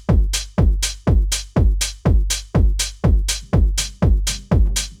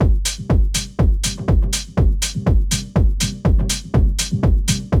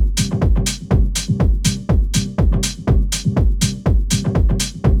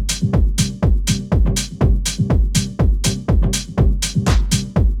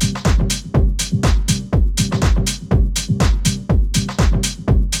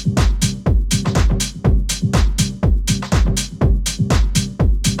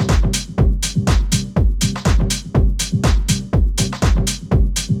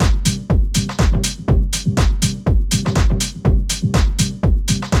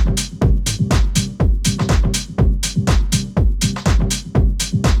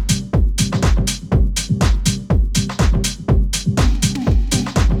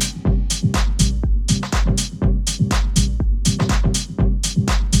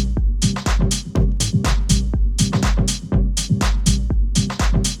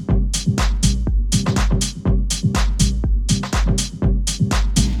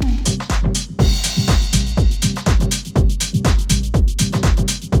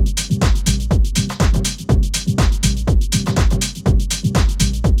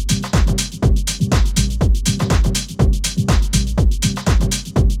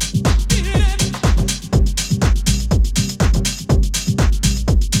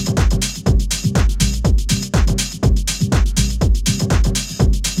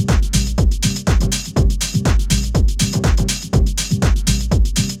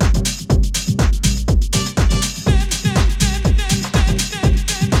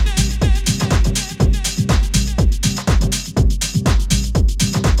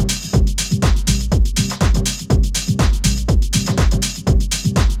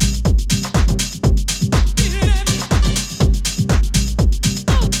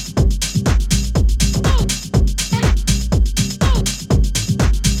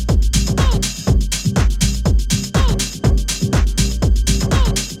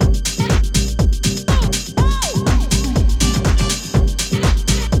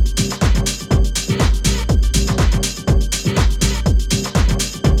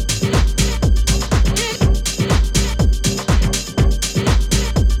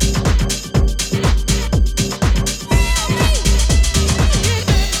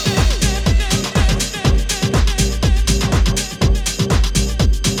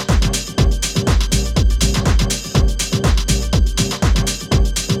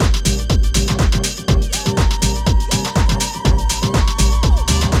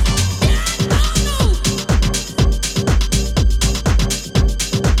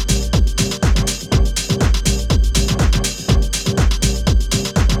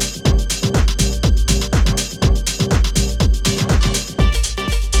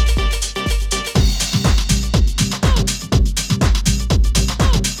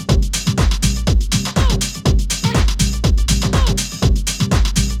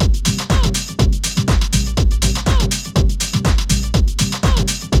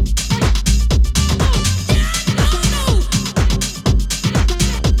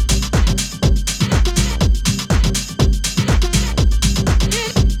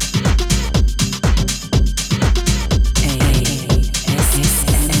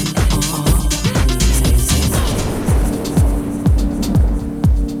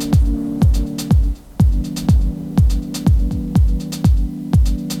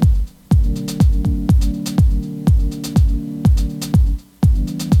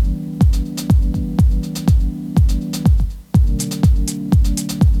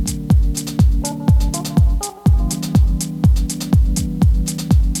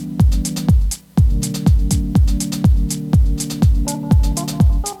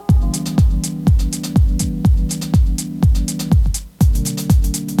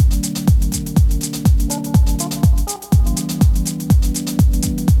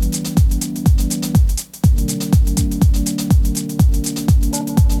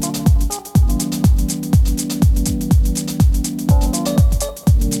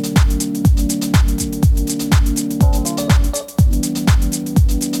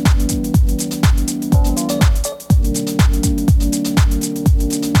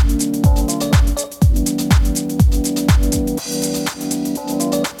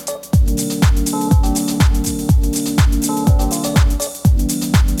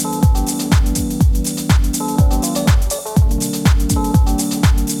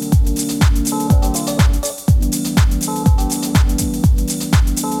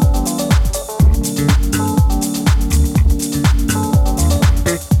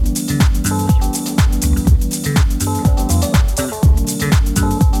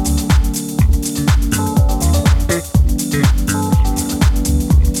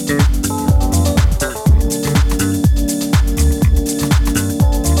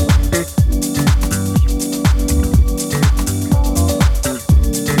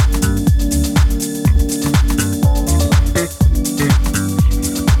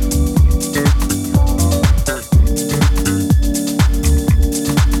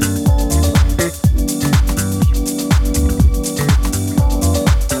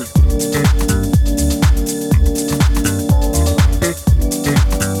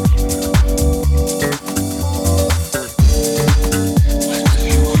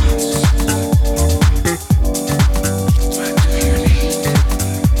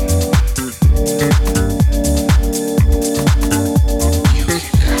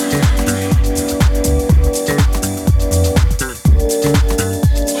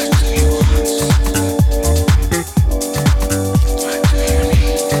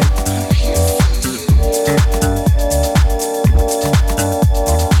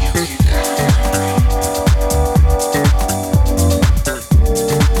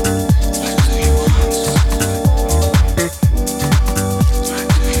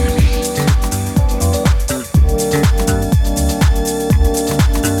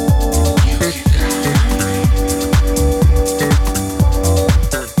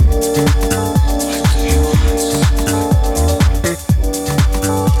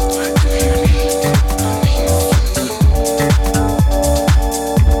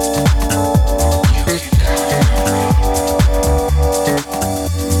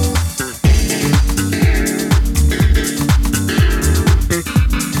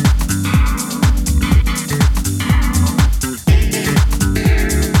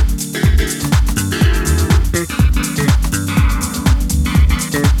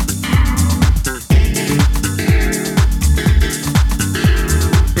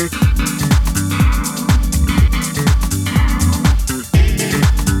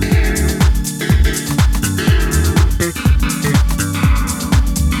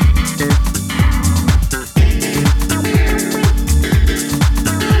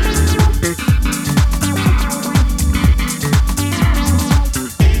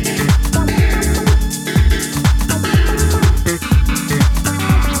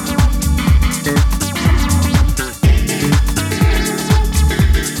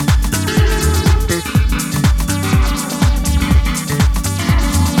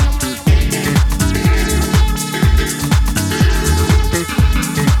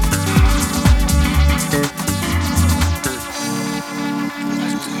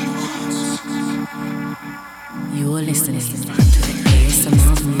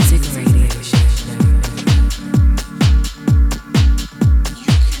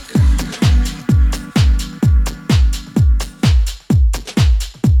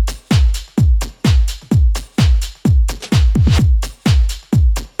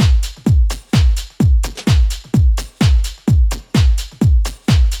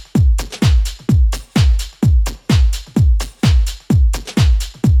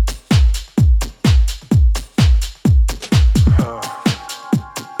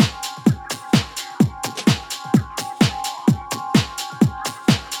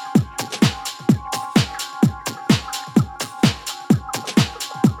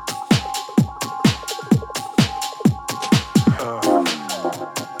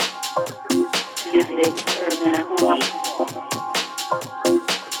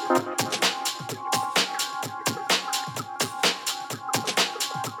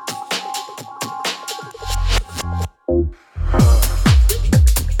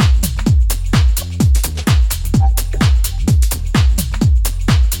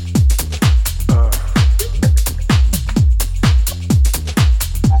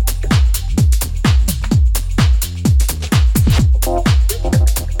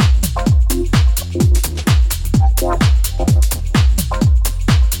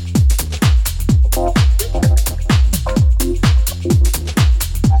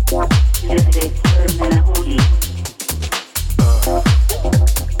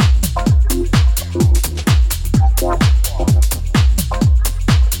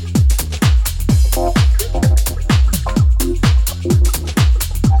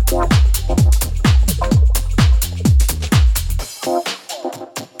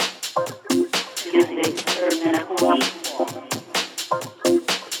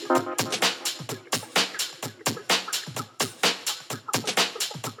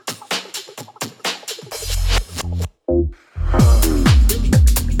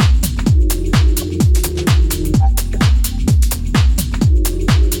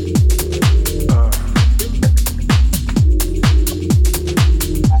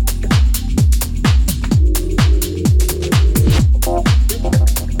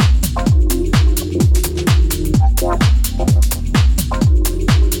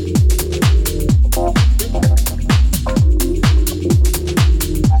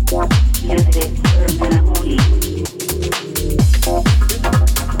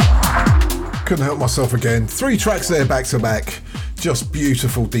 couldn't help myself again. 3 tracks there back to back. Just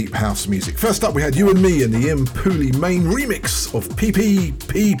beautiful deep house music. First up we had You and Me and the Impuli main remix of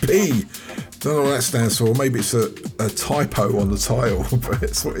PPPP. Don't know what that stands for. Maybe it's a typo on the title, but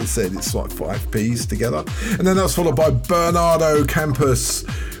that's what it said. It's like 5 P's together. And then that was followed by Bernardo Campos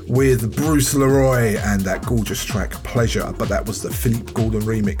with Bruce Leroy and that gorgeous track Pleasure, but that was the Philip Gordon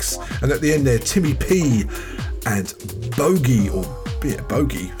remix. And at the end there, Timmy P and Bogey, or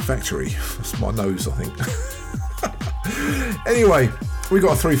Bogey Factory. That's my nose, I think. Anyway, we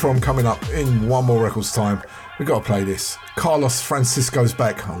got a 3 from coming up in one more record's time. We got to play this. Carlos Francisco's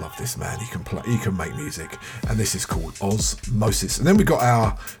back. I love this man. He can play. He can make music, and this is called Osmosis. And then we got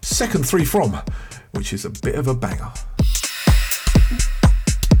our second 3 from, which is a bit of a banger.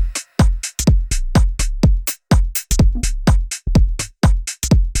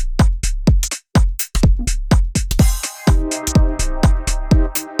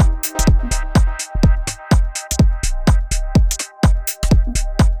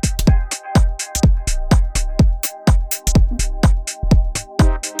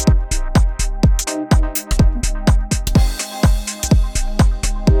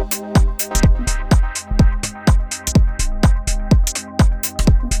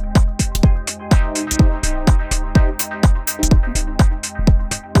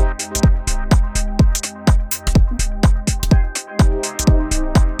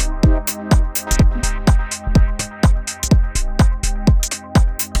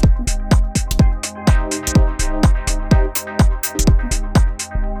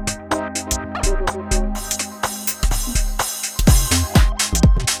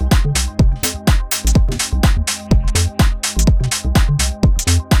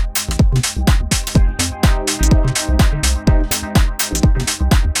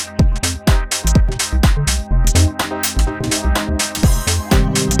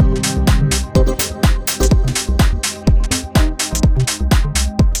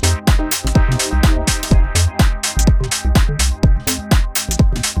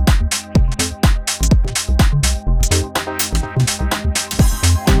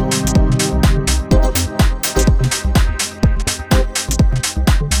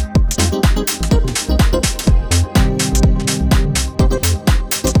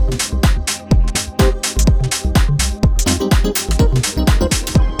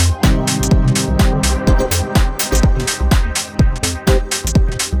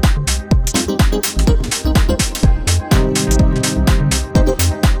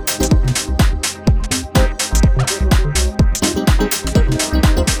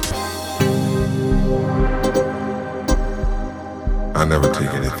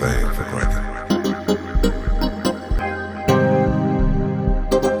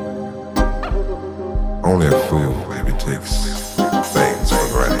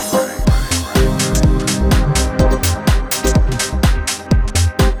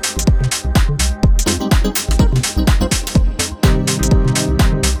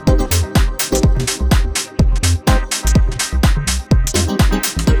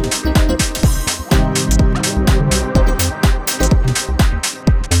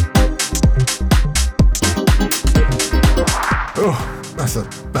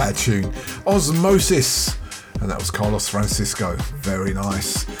 Tune Osmosis, and that was Carlos Francisco. Very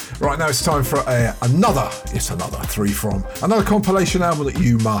nice. Right now it's time for another 3 from another compilation album that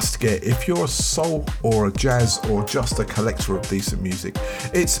you must get if you're a soul or a jazz or just a collector of decent music.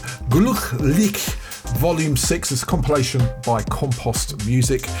 It's Glücklich Volume 6. It's a compilation by Compost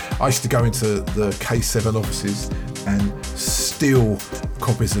Music. I used to go into the K7 offices and steal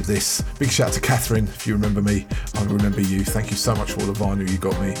copies of this. Big shout out to Catherine, if you remember me. I remember you. Thank you so much for all the vinyl you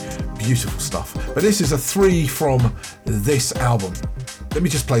got me. Beautiful stuff. But this is a 3 from this album. Let me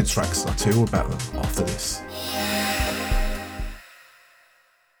just play the tracks. I'll tell you all about them after this.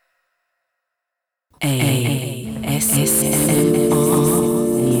 ASMR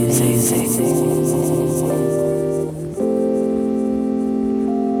Music.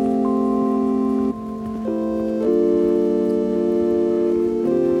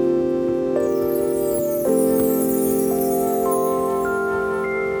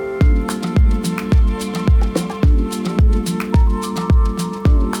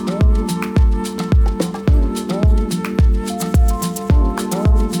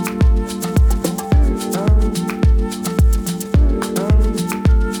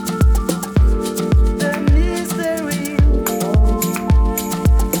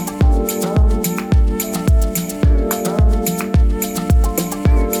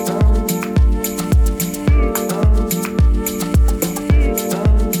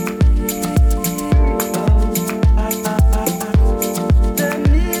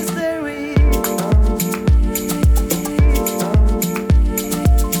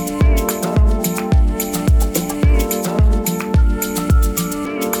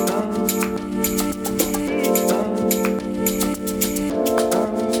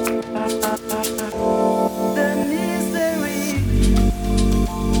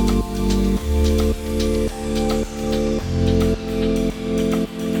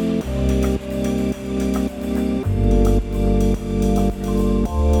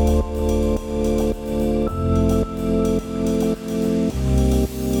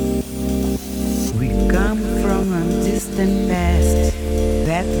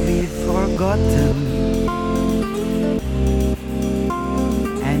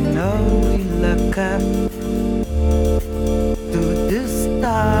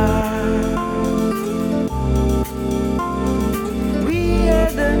 stars. We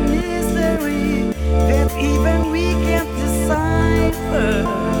are the mystery that even we can't decipher.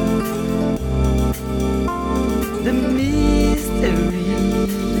 The mystery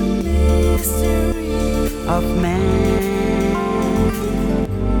of man.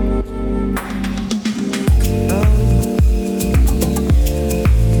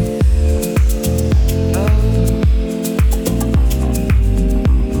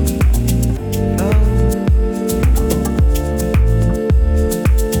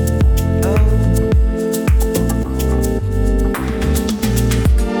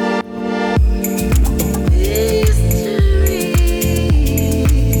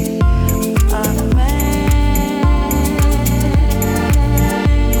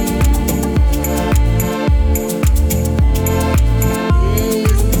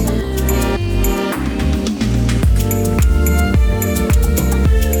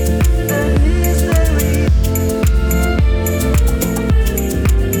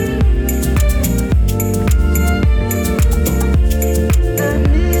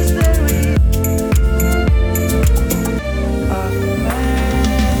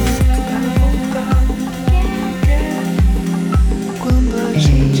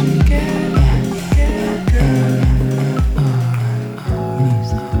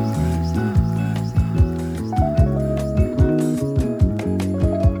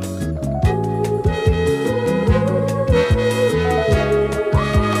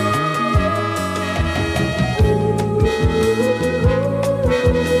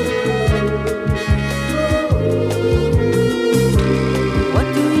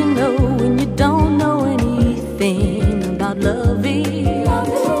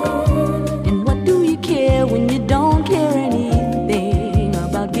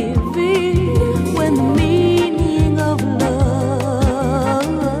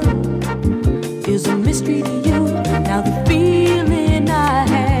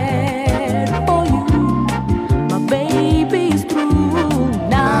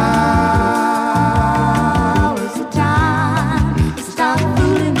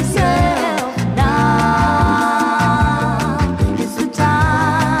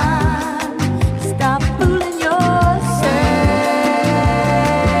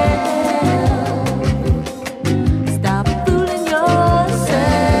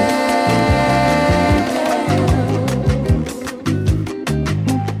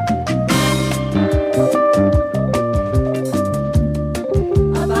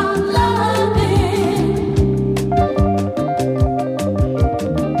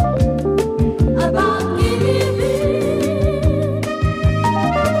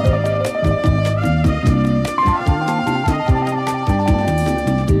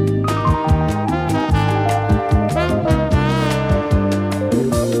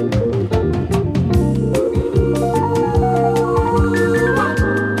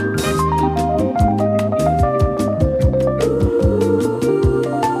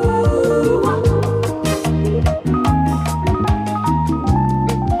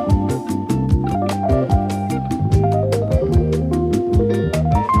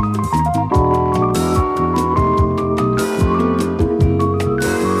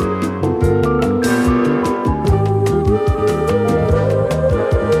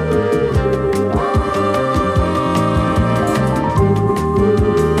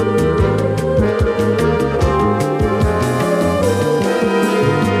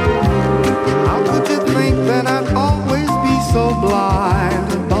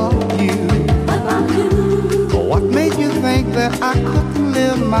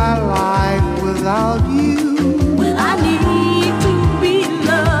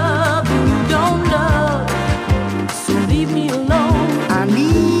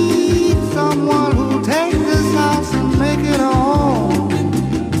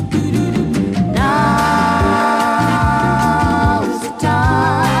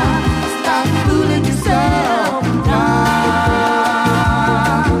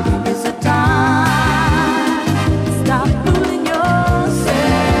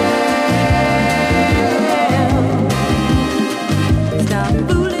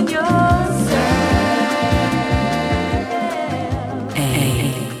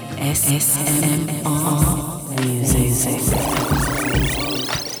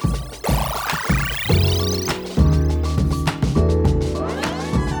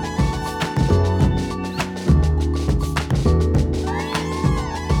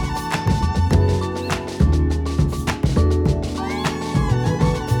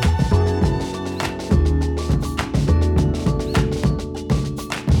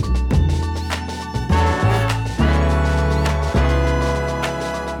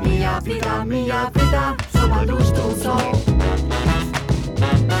 minha vida, sob a luz do sol.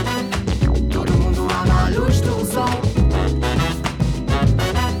 Todo mundo ama a luz do sol.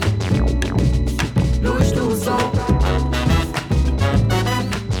 Luz do sol.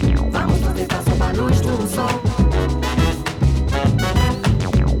 Vamos nos deitar sob a luz do sol.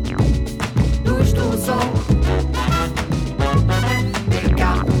 Luz do sol.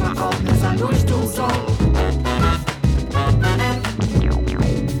 Pegar uma copa nessa luz do sol.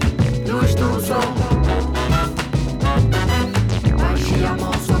 Luz do sol. Baixe a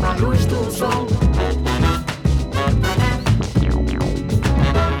mão sobre a luz do sol.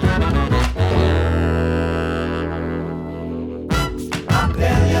 A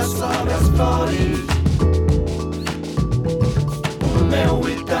pele é sobre as flores, o mel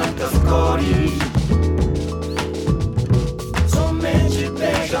e tantas cores. Somente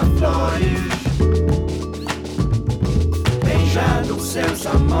beija-flores, beijando seus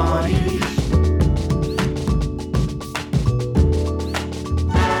amores.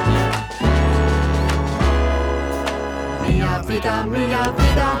 Minha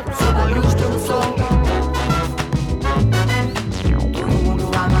vida, sob a luz do sol. Todo mundo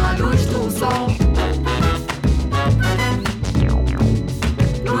ama a luz do sol.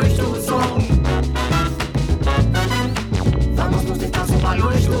 Luz do sol. Vamos nos deitar sob a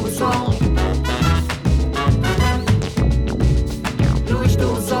luz do sol. Luz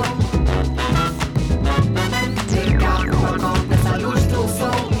do sol. Pegar uma copa nessa luz do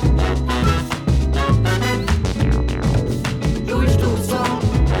sol. Luz do sol.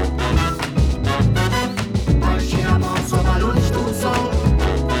 Baixe a mão sob a luz do sol.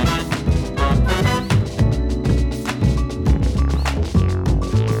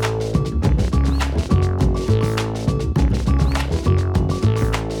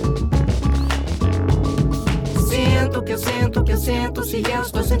 Sinto que eu sinto que eu sinto, se eu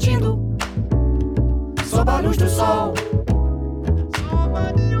estou sentindo sob a luz do sol.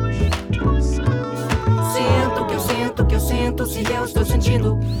 Sinto que eu sinto que eu sinto, se eu estou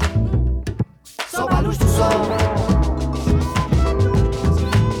sentindo sob a luz do sol.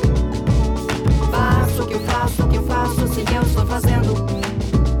 Faço o que eu faço, o que eu faço, se eu estou fazendo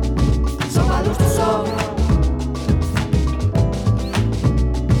sob a luz do sol.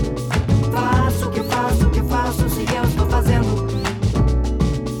 Faço o que eu faço, o que eu faço, se eu estou fazendo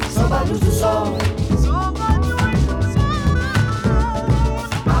sob a luz do sol.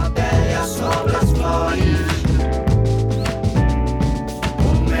 A pele é sobre as flores,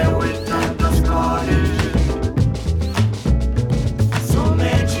 o mel e tantas cores.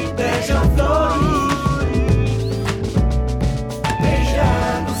 Somente beija-flores,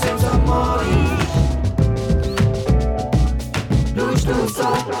 beijando seus amores. Luz do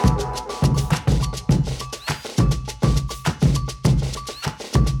sol.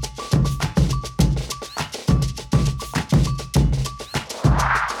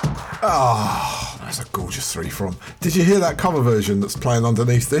 Ah, that's a gorgeous three from. Did you hear that cover version that's playing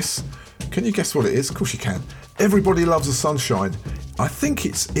underneath this? Can you guess what it is? Of course you can. Everybody Loves the Sunshine. I think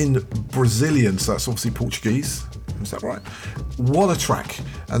it's in Brazilian, so that's obviously Portuguese. Is that right? What a track.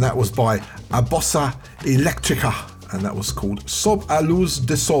 And that was by A Bossa Electrica. And that was called Sob a Luz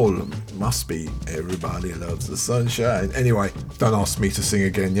de Sol. Must be Everybody Loves the Sunshine. Anyway, don't ask me to sing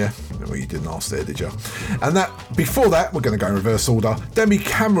again, yeah? Well, you didn't ask there, did you? And that, before that, we're going to go in reverse order. Demi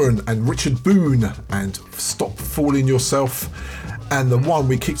Cameron and Richard Boone and Stop Fooling Yourself. And the one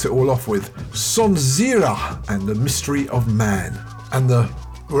we kicked it all off with, Sonzira and The Mystery of Man. And the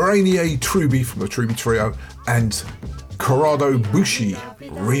Rainier Trüby from the Trüby Trio and Corrado Bushi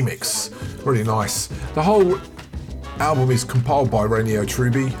remix. Really nice. The whole album is compiled by Rainier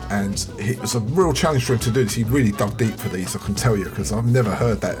Trüby, and it was a real challenge for him to do this. He really dug deep for these, I can tell you, because I've never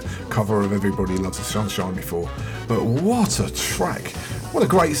heard that cover of Everybody Loves the Sunshine before. But what a track. What a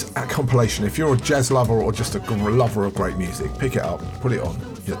great compilation. If you're a jazz lover or just a lover of great music, pick it up, put it on,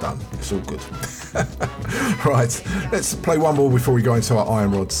 you're done. It's all good. Right, let's play one more before we go into our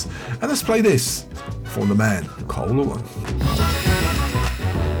iron rods. And let's play this from the man, Cole Owen.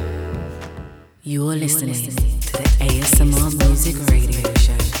 You're listening to the ASMR Music Radio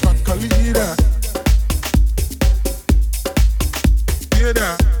Show.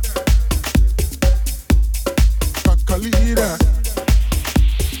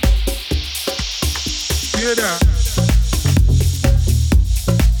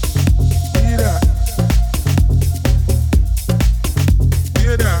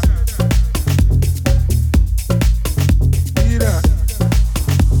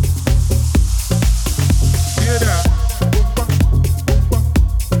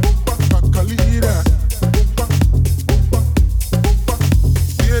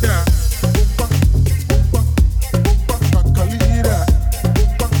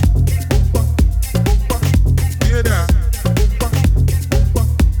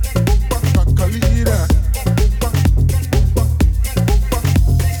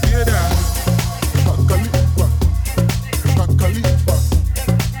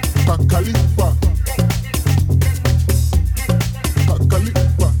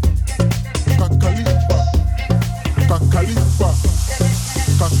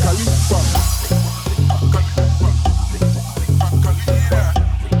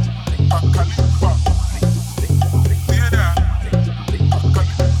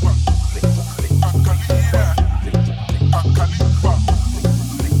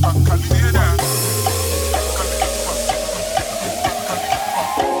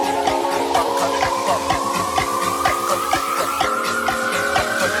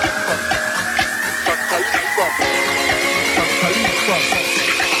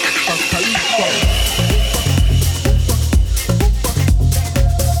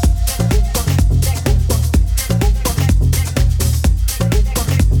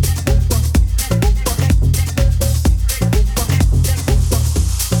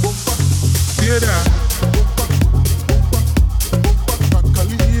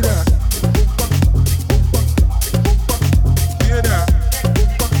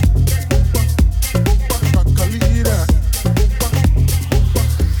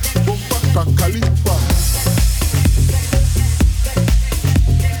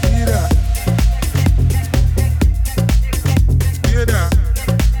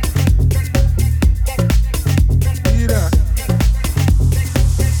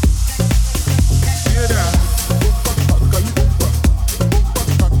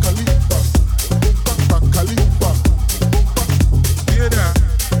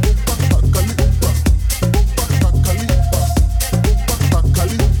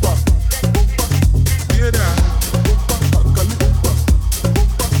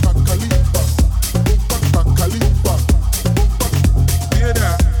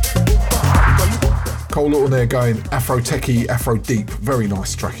 There going Afro techie, Afro deep, very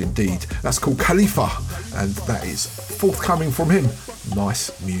nice track indeed. That's called Khalifa, and that is forthcoming from him.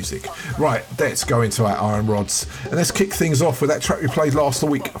 Nice music. Right, let's go into our iron rods, and let's kick things off with that track we played last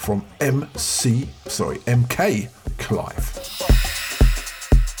week from MK Clive.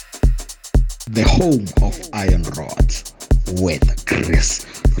 The home of iron rods with Chris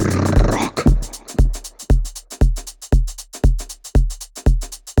Rock.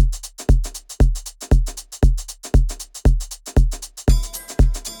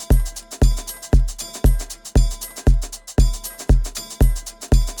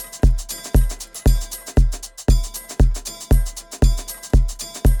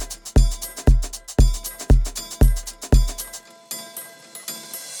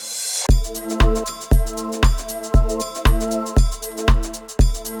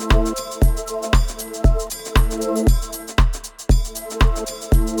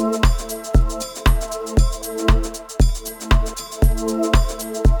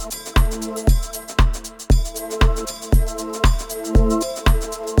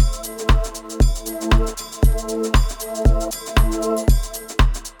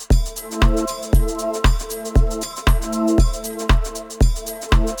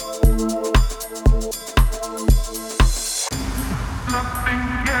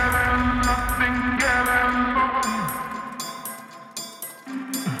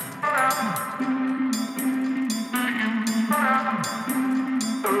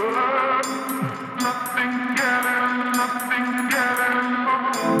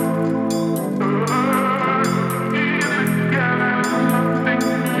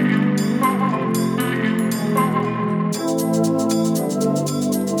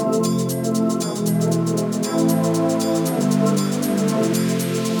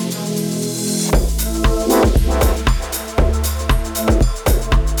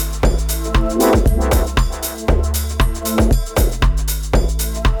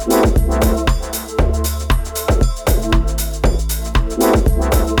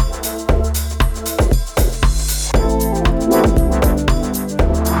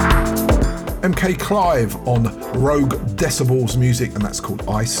 Clive on Rogue Decibels music, and that's called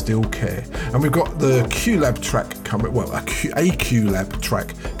I Still Care. And we've got the QLab track coming, well, a QLab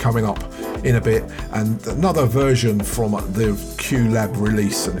track coming up in a bit, and another version from the QLab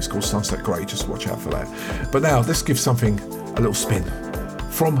release, and it's called Sunset Grey. Just watch out for that. But now let's give something a little spin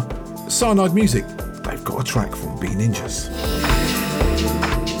from Cyanide Music. They've got a track from B Ninjas.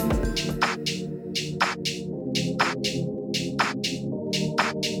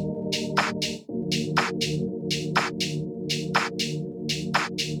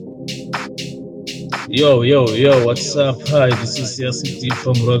 Yo, what's up? Hi, this is CRCT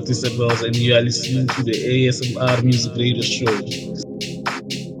from Rock Decibels, and you are listening to the ASMR Music Radio Show.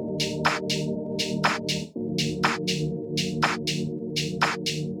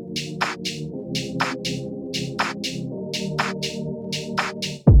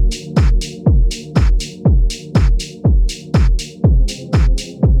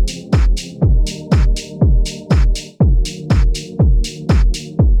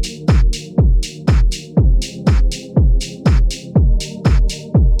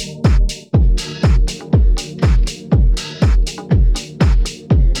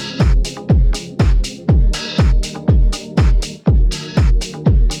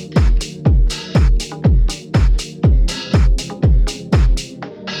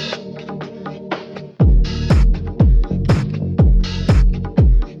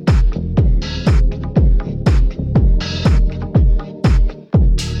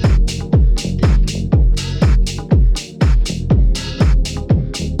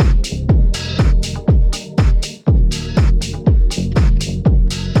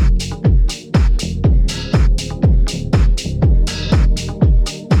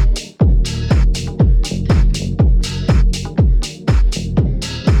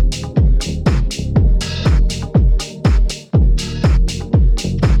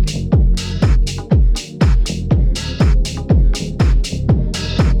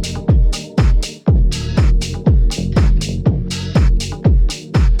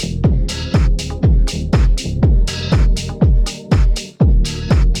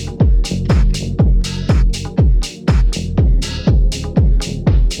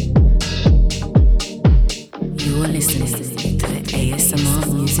 listening to the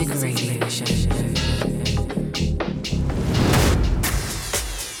ASMR Music Radio Show.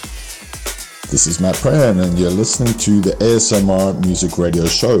 This is Matt Pran, and you're listening to the ASMR Music Radio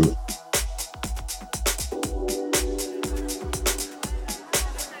Show.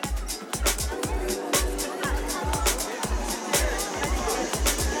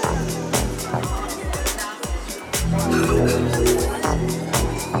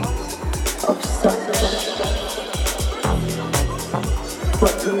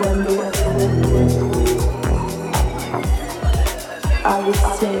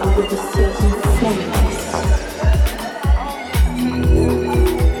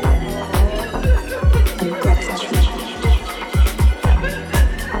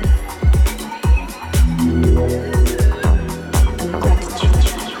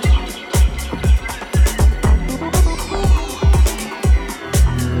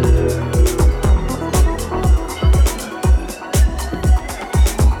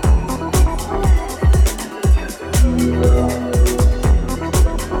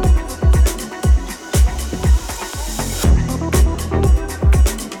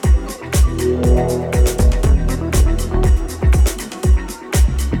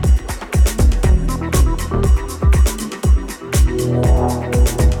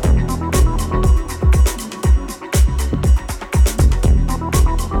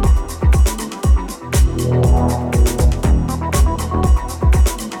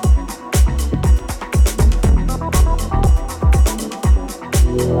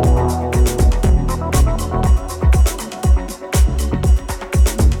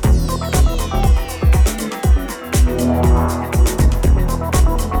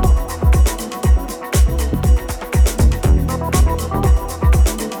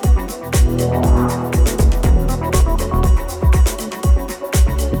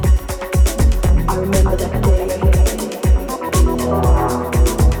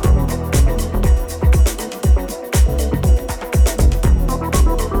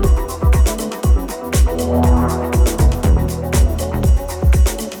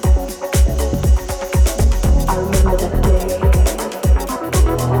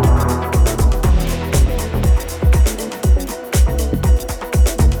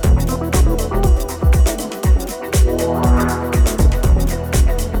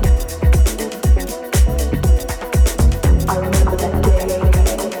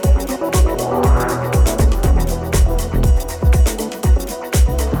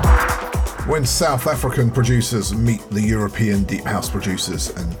 South African producers meet the European deep house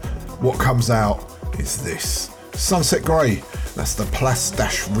producers, and what comes out is this Sunset Grey. That's the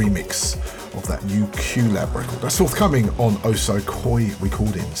Plastash remix of that new Q-Lab record. That's forthcoming on Oso Koi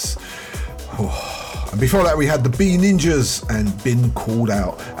Recordings. Oh. And before that we had the B Ninjas and Been Called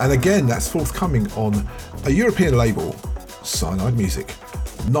Out, and again that's forthcoming on a European label, Cyanide Music.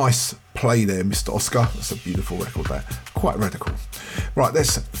 Nice play there, Mr. Oscar. That's a beautiful record there, quite radical. Right,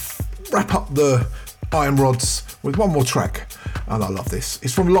 let's wrap up the Iron Rods with one more track, and I love this.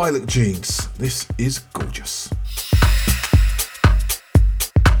 It's from Lilac Jeans. This is gorgeous.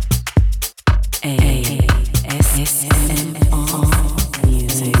 ASMR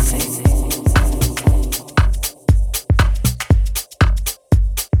Music.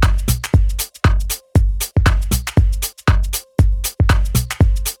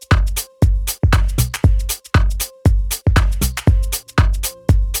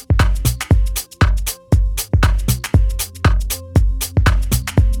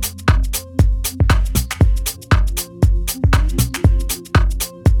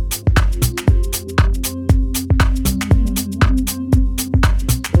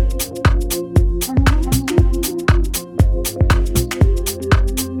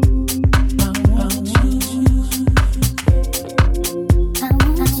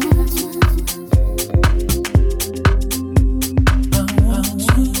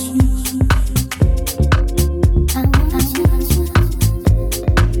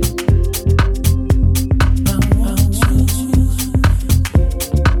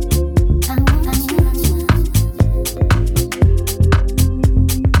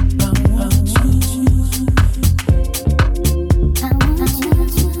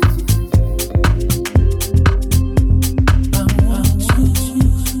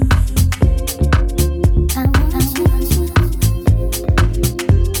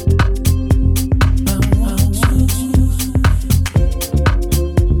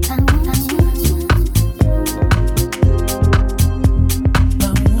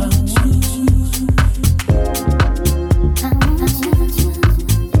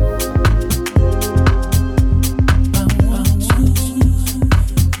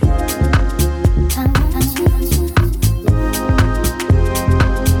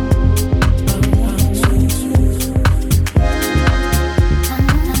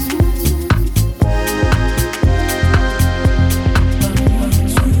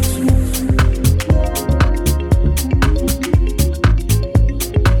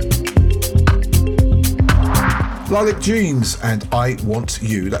 Lilac Jeans and I Want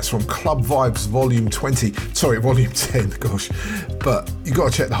You. That's from Club Vibes Volume 20. Sorry, Volume 10, gosh. But you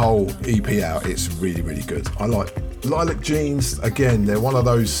got to check the whole EP out. It's really, really good. I like Lilac Jeans. Again, they're one of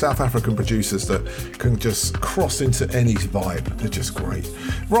those South African producers that can just cross into any vibe. They're just great.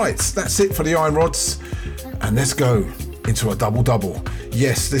 Right, that's it for the Iron Rods. And let's go into a double-double.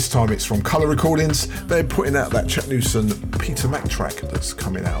 Yes, this time it's from Colour Recordings. They're putting out that Chanknous and Peter Mac track that's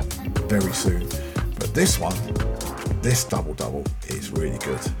coming out very soon. But this one, this double-double is really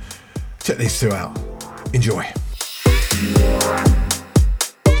good. Check these two out. Enjoy.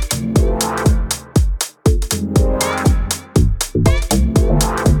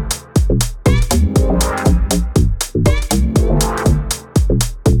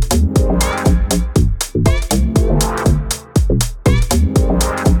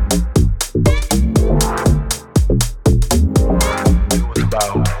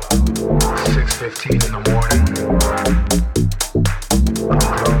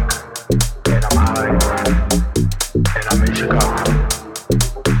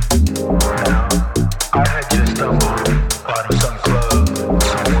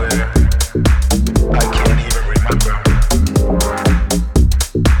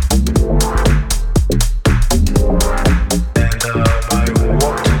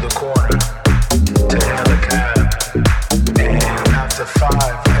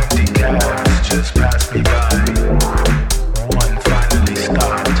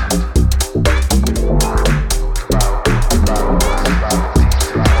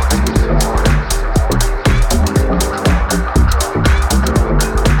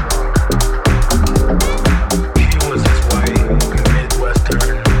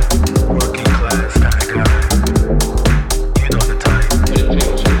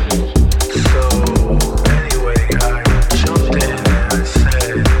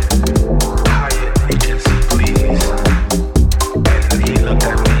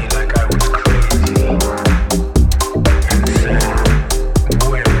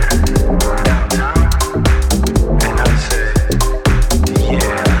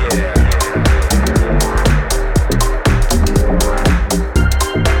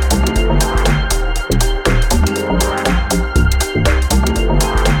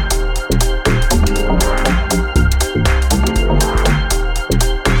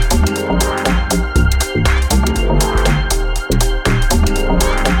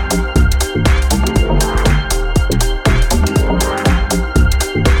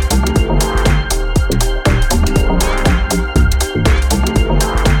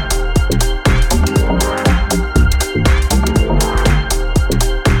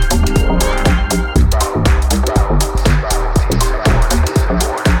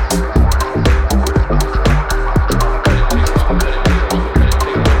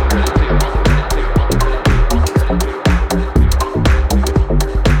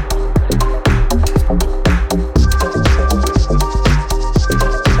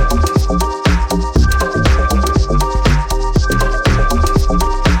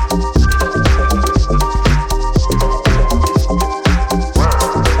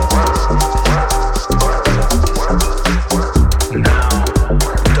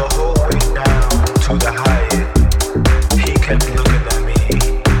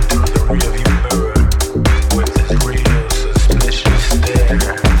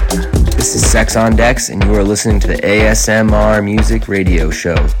 On Decks, and you are listening to the ASMR Music Radio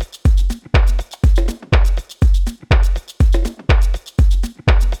Show.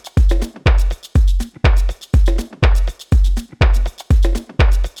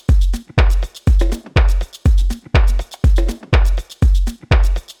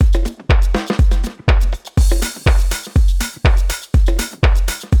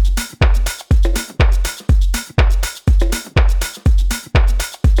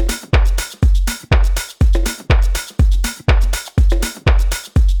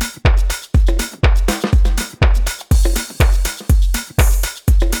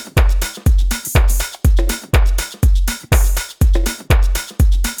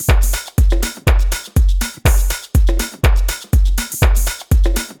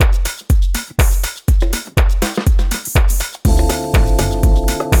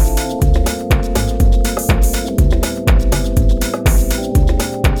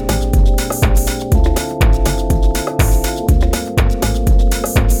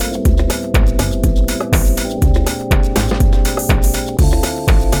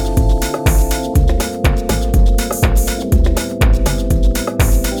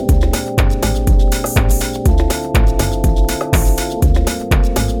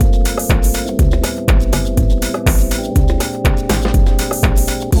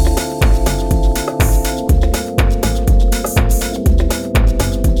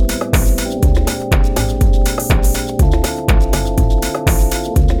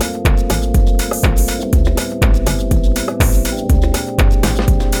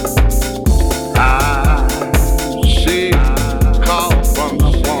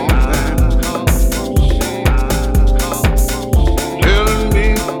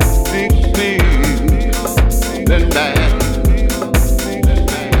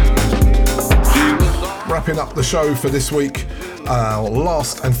 wrapping up the show for this week. Our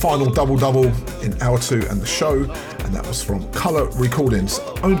last and final double in hour 2 and the show, and that was from Colour Recordings,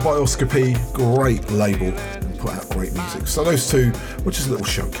 owned by Oscar P, great label, and put out great music. So those two were just a little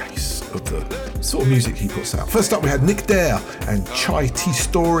showcase of the sort of music he puts out. First up we had Nick Dare and Chai Tea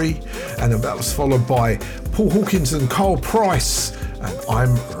Story, and that was followed by Paul Hawkins and Carl Price and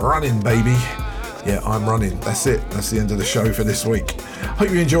I'm Running Baby. Yeah, I'm running. That's it. That's the end of the show for this week. Hope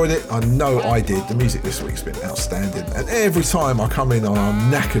you enjoyed it. I know I did. The music this week's been outstanding. And every time I come in and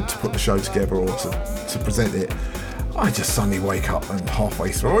I'm knackered to put the show together or to present it, I just suddenly wake up and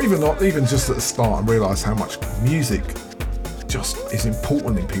halfway through, or even not, even just at the start, and realise how much music just is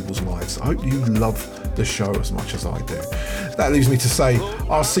important in people's lives. I hope you love the show as much as I do. That leaves me to say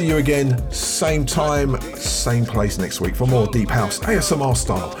I'll see you again, same time, same place next week for more Deep House ASMR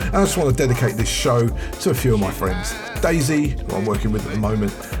style. And I just want to dedicate this show to a few of my friends. Daisy, who I'm working with at the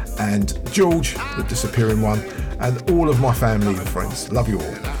moment, and George, the disappearing one, and all of my family and friends. Love you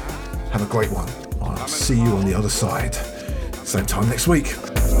all. Have a great one. I'll see you on the other side. Same time next week.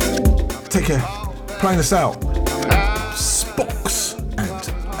 Take care. Playing us out, Spox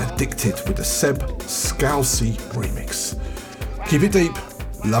and Addicted with the Sebb Scousey remix. Keep it deep.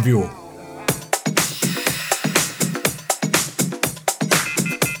 Love you all.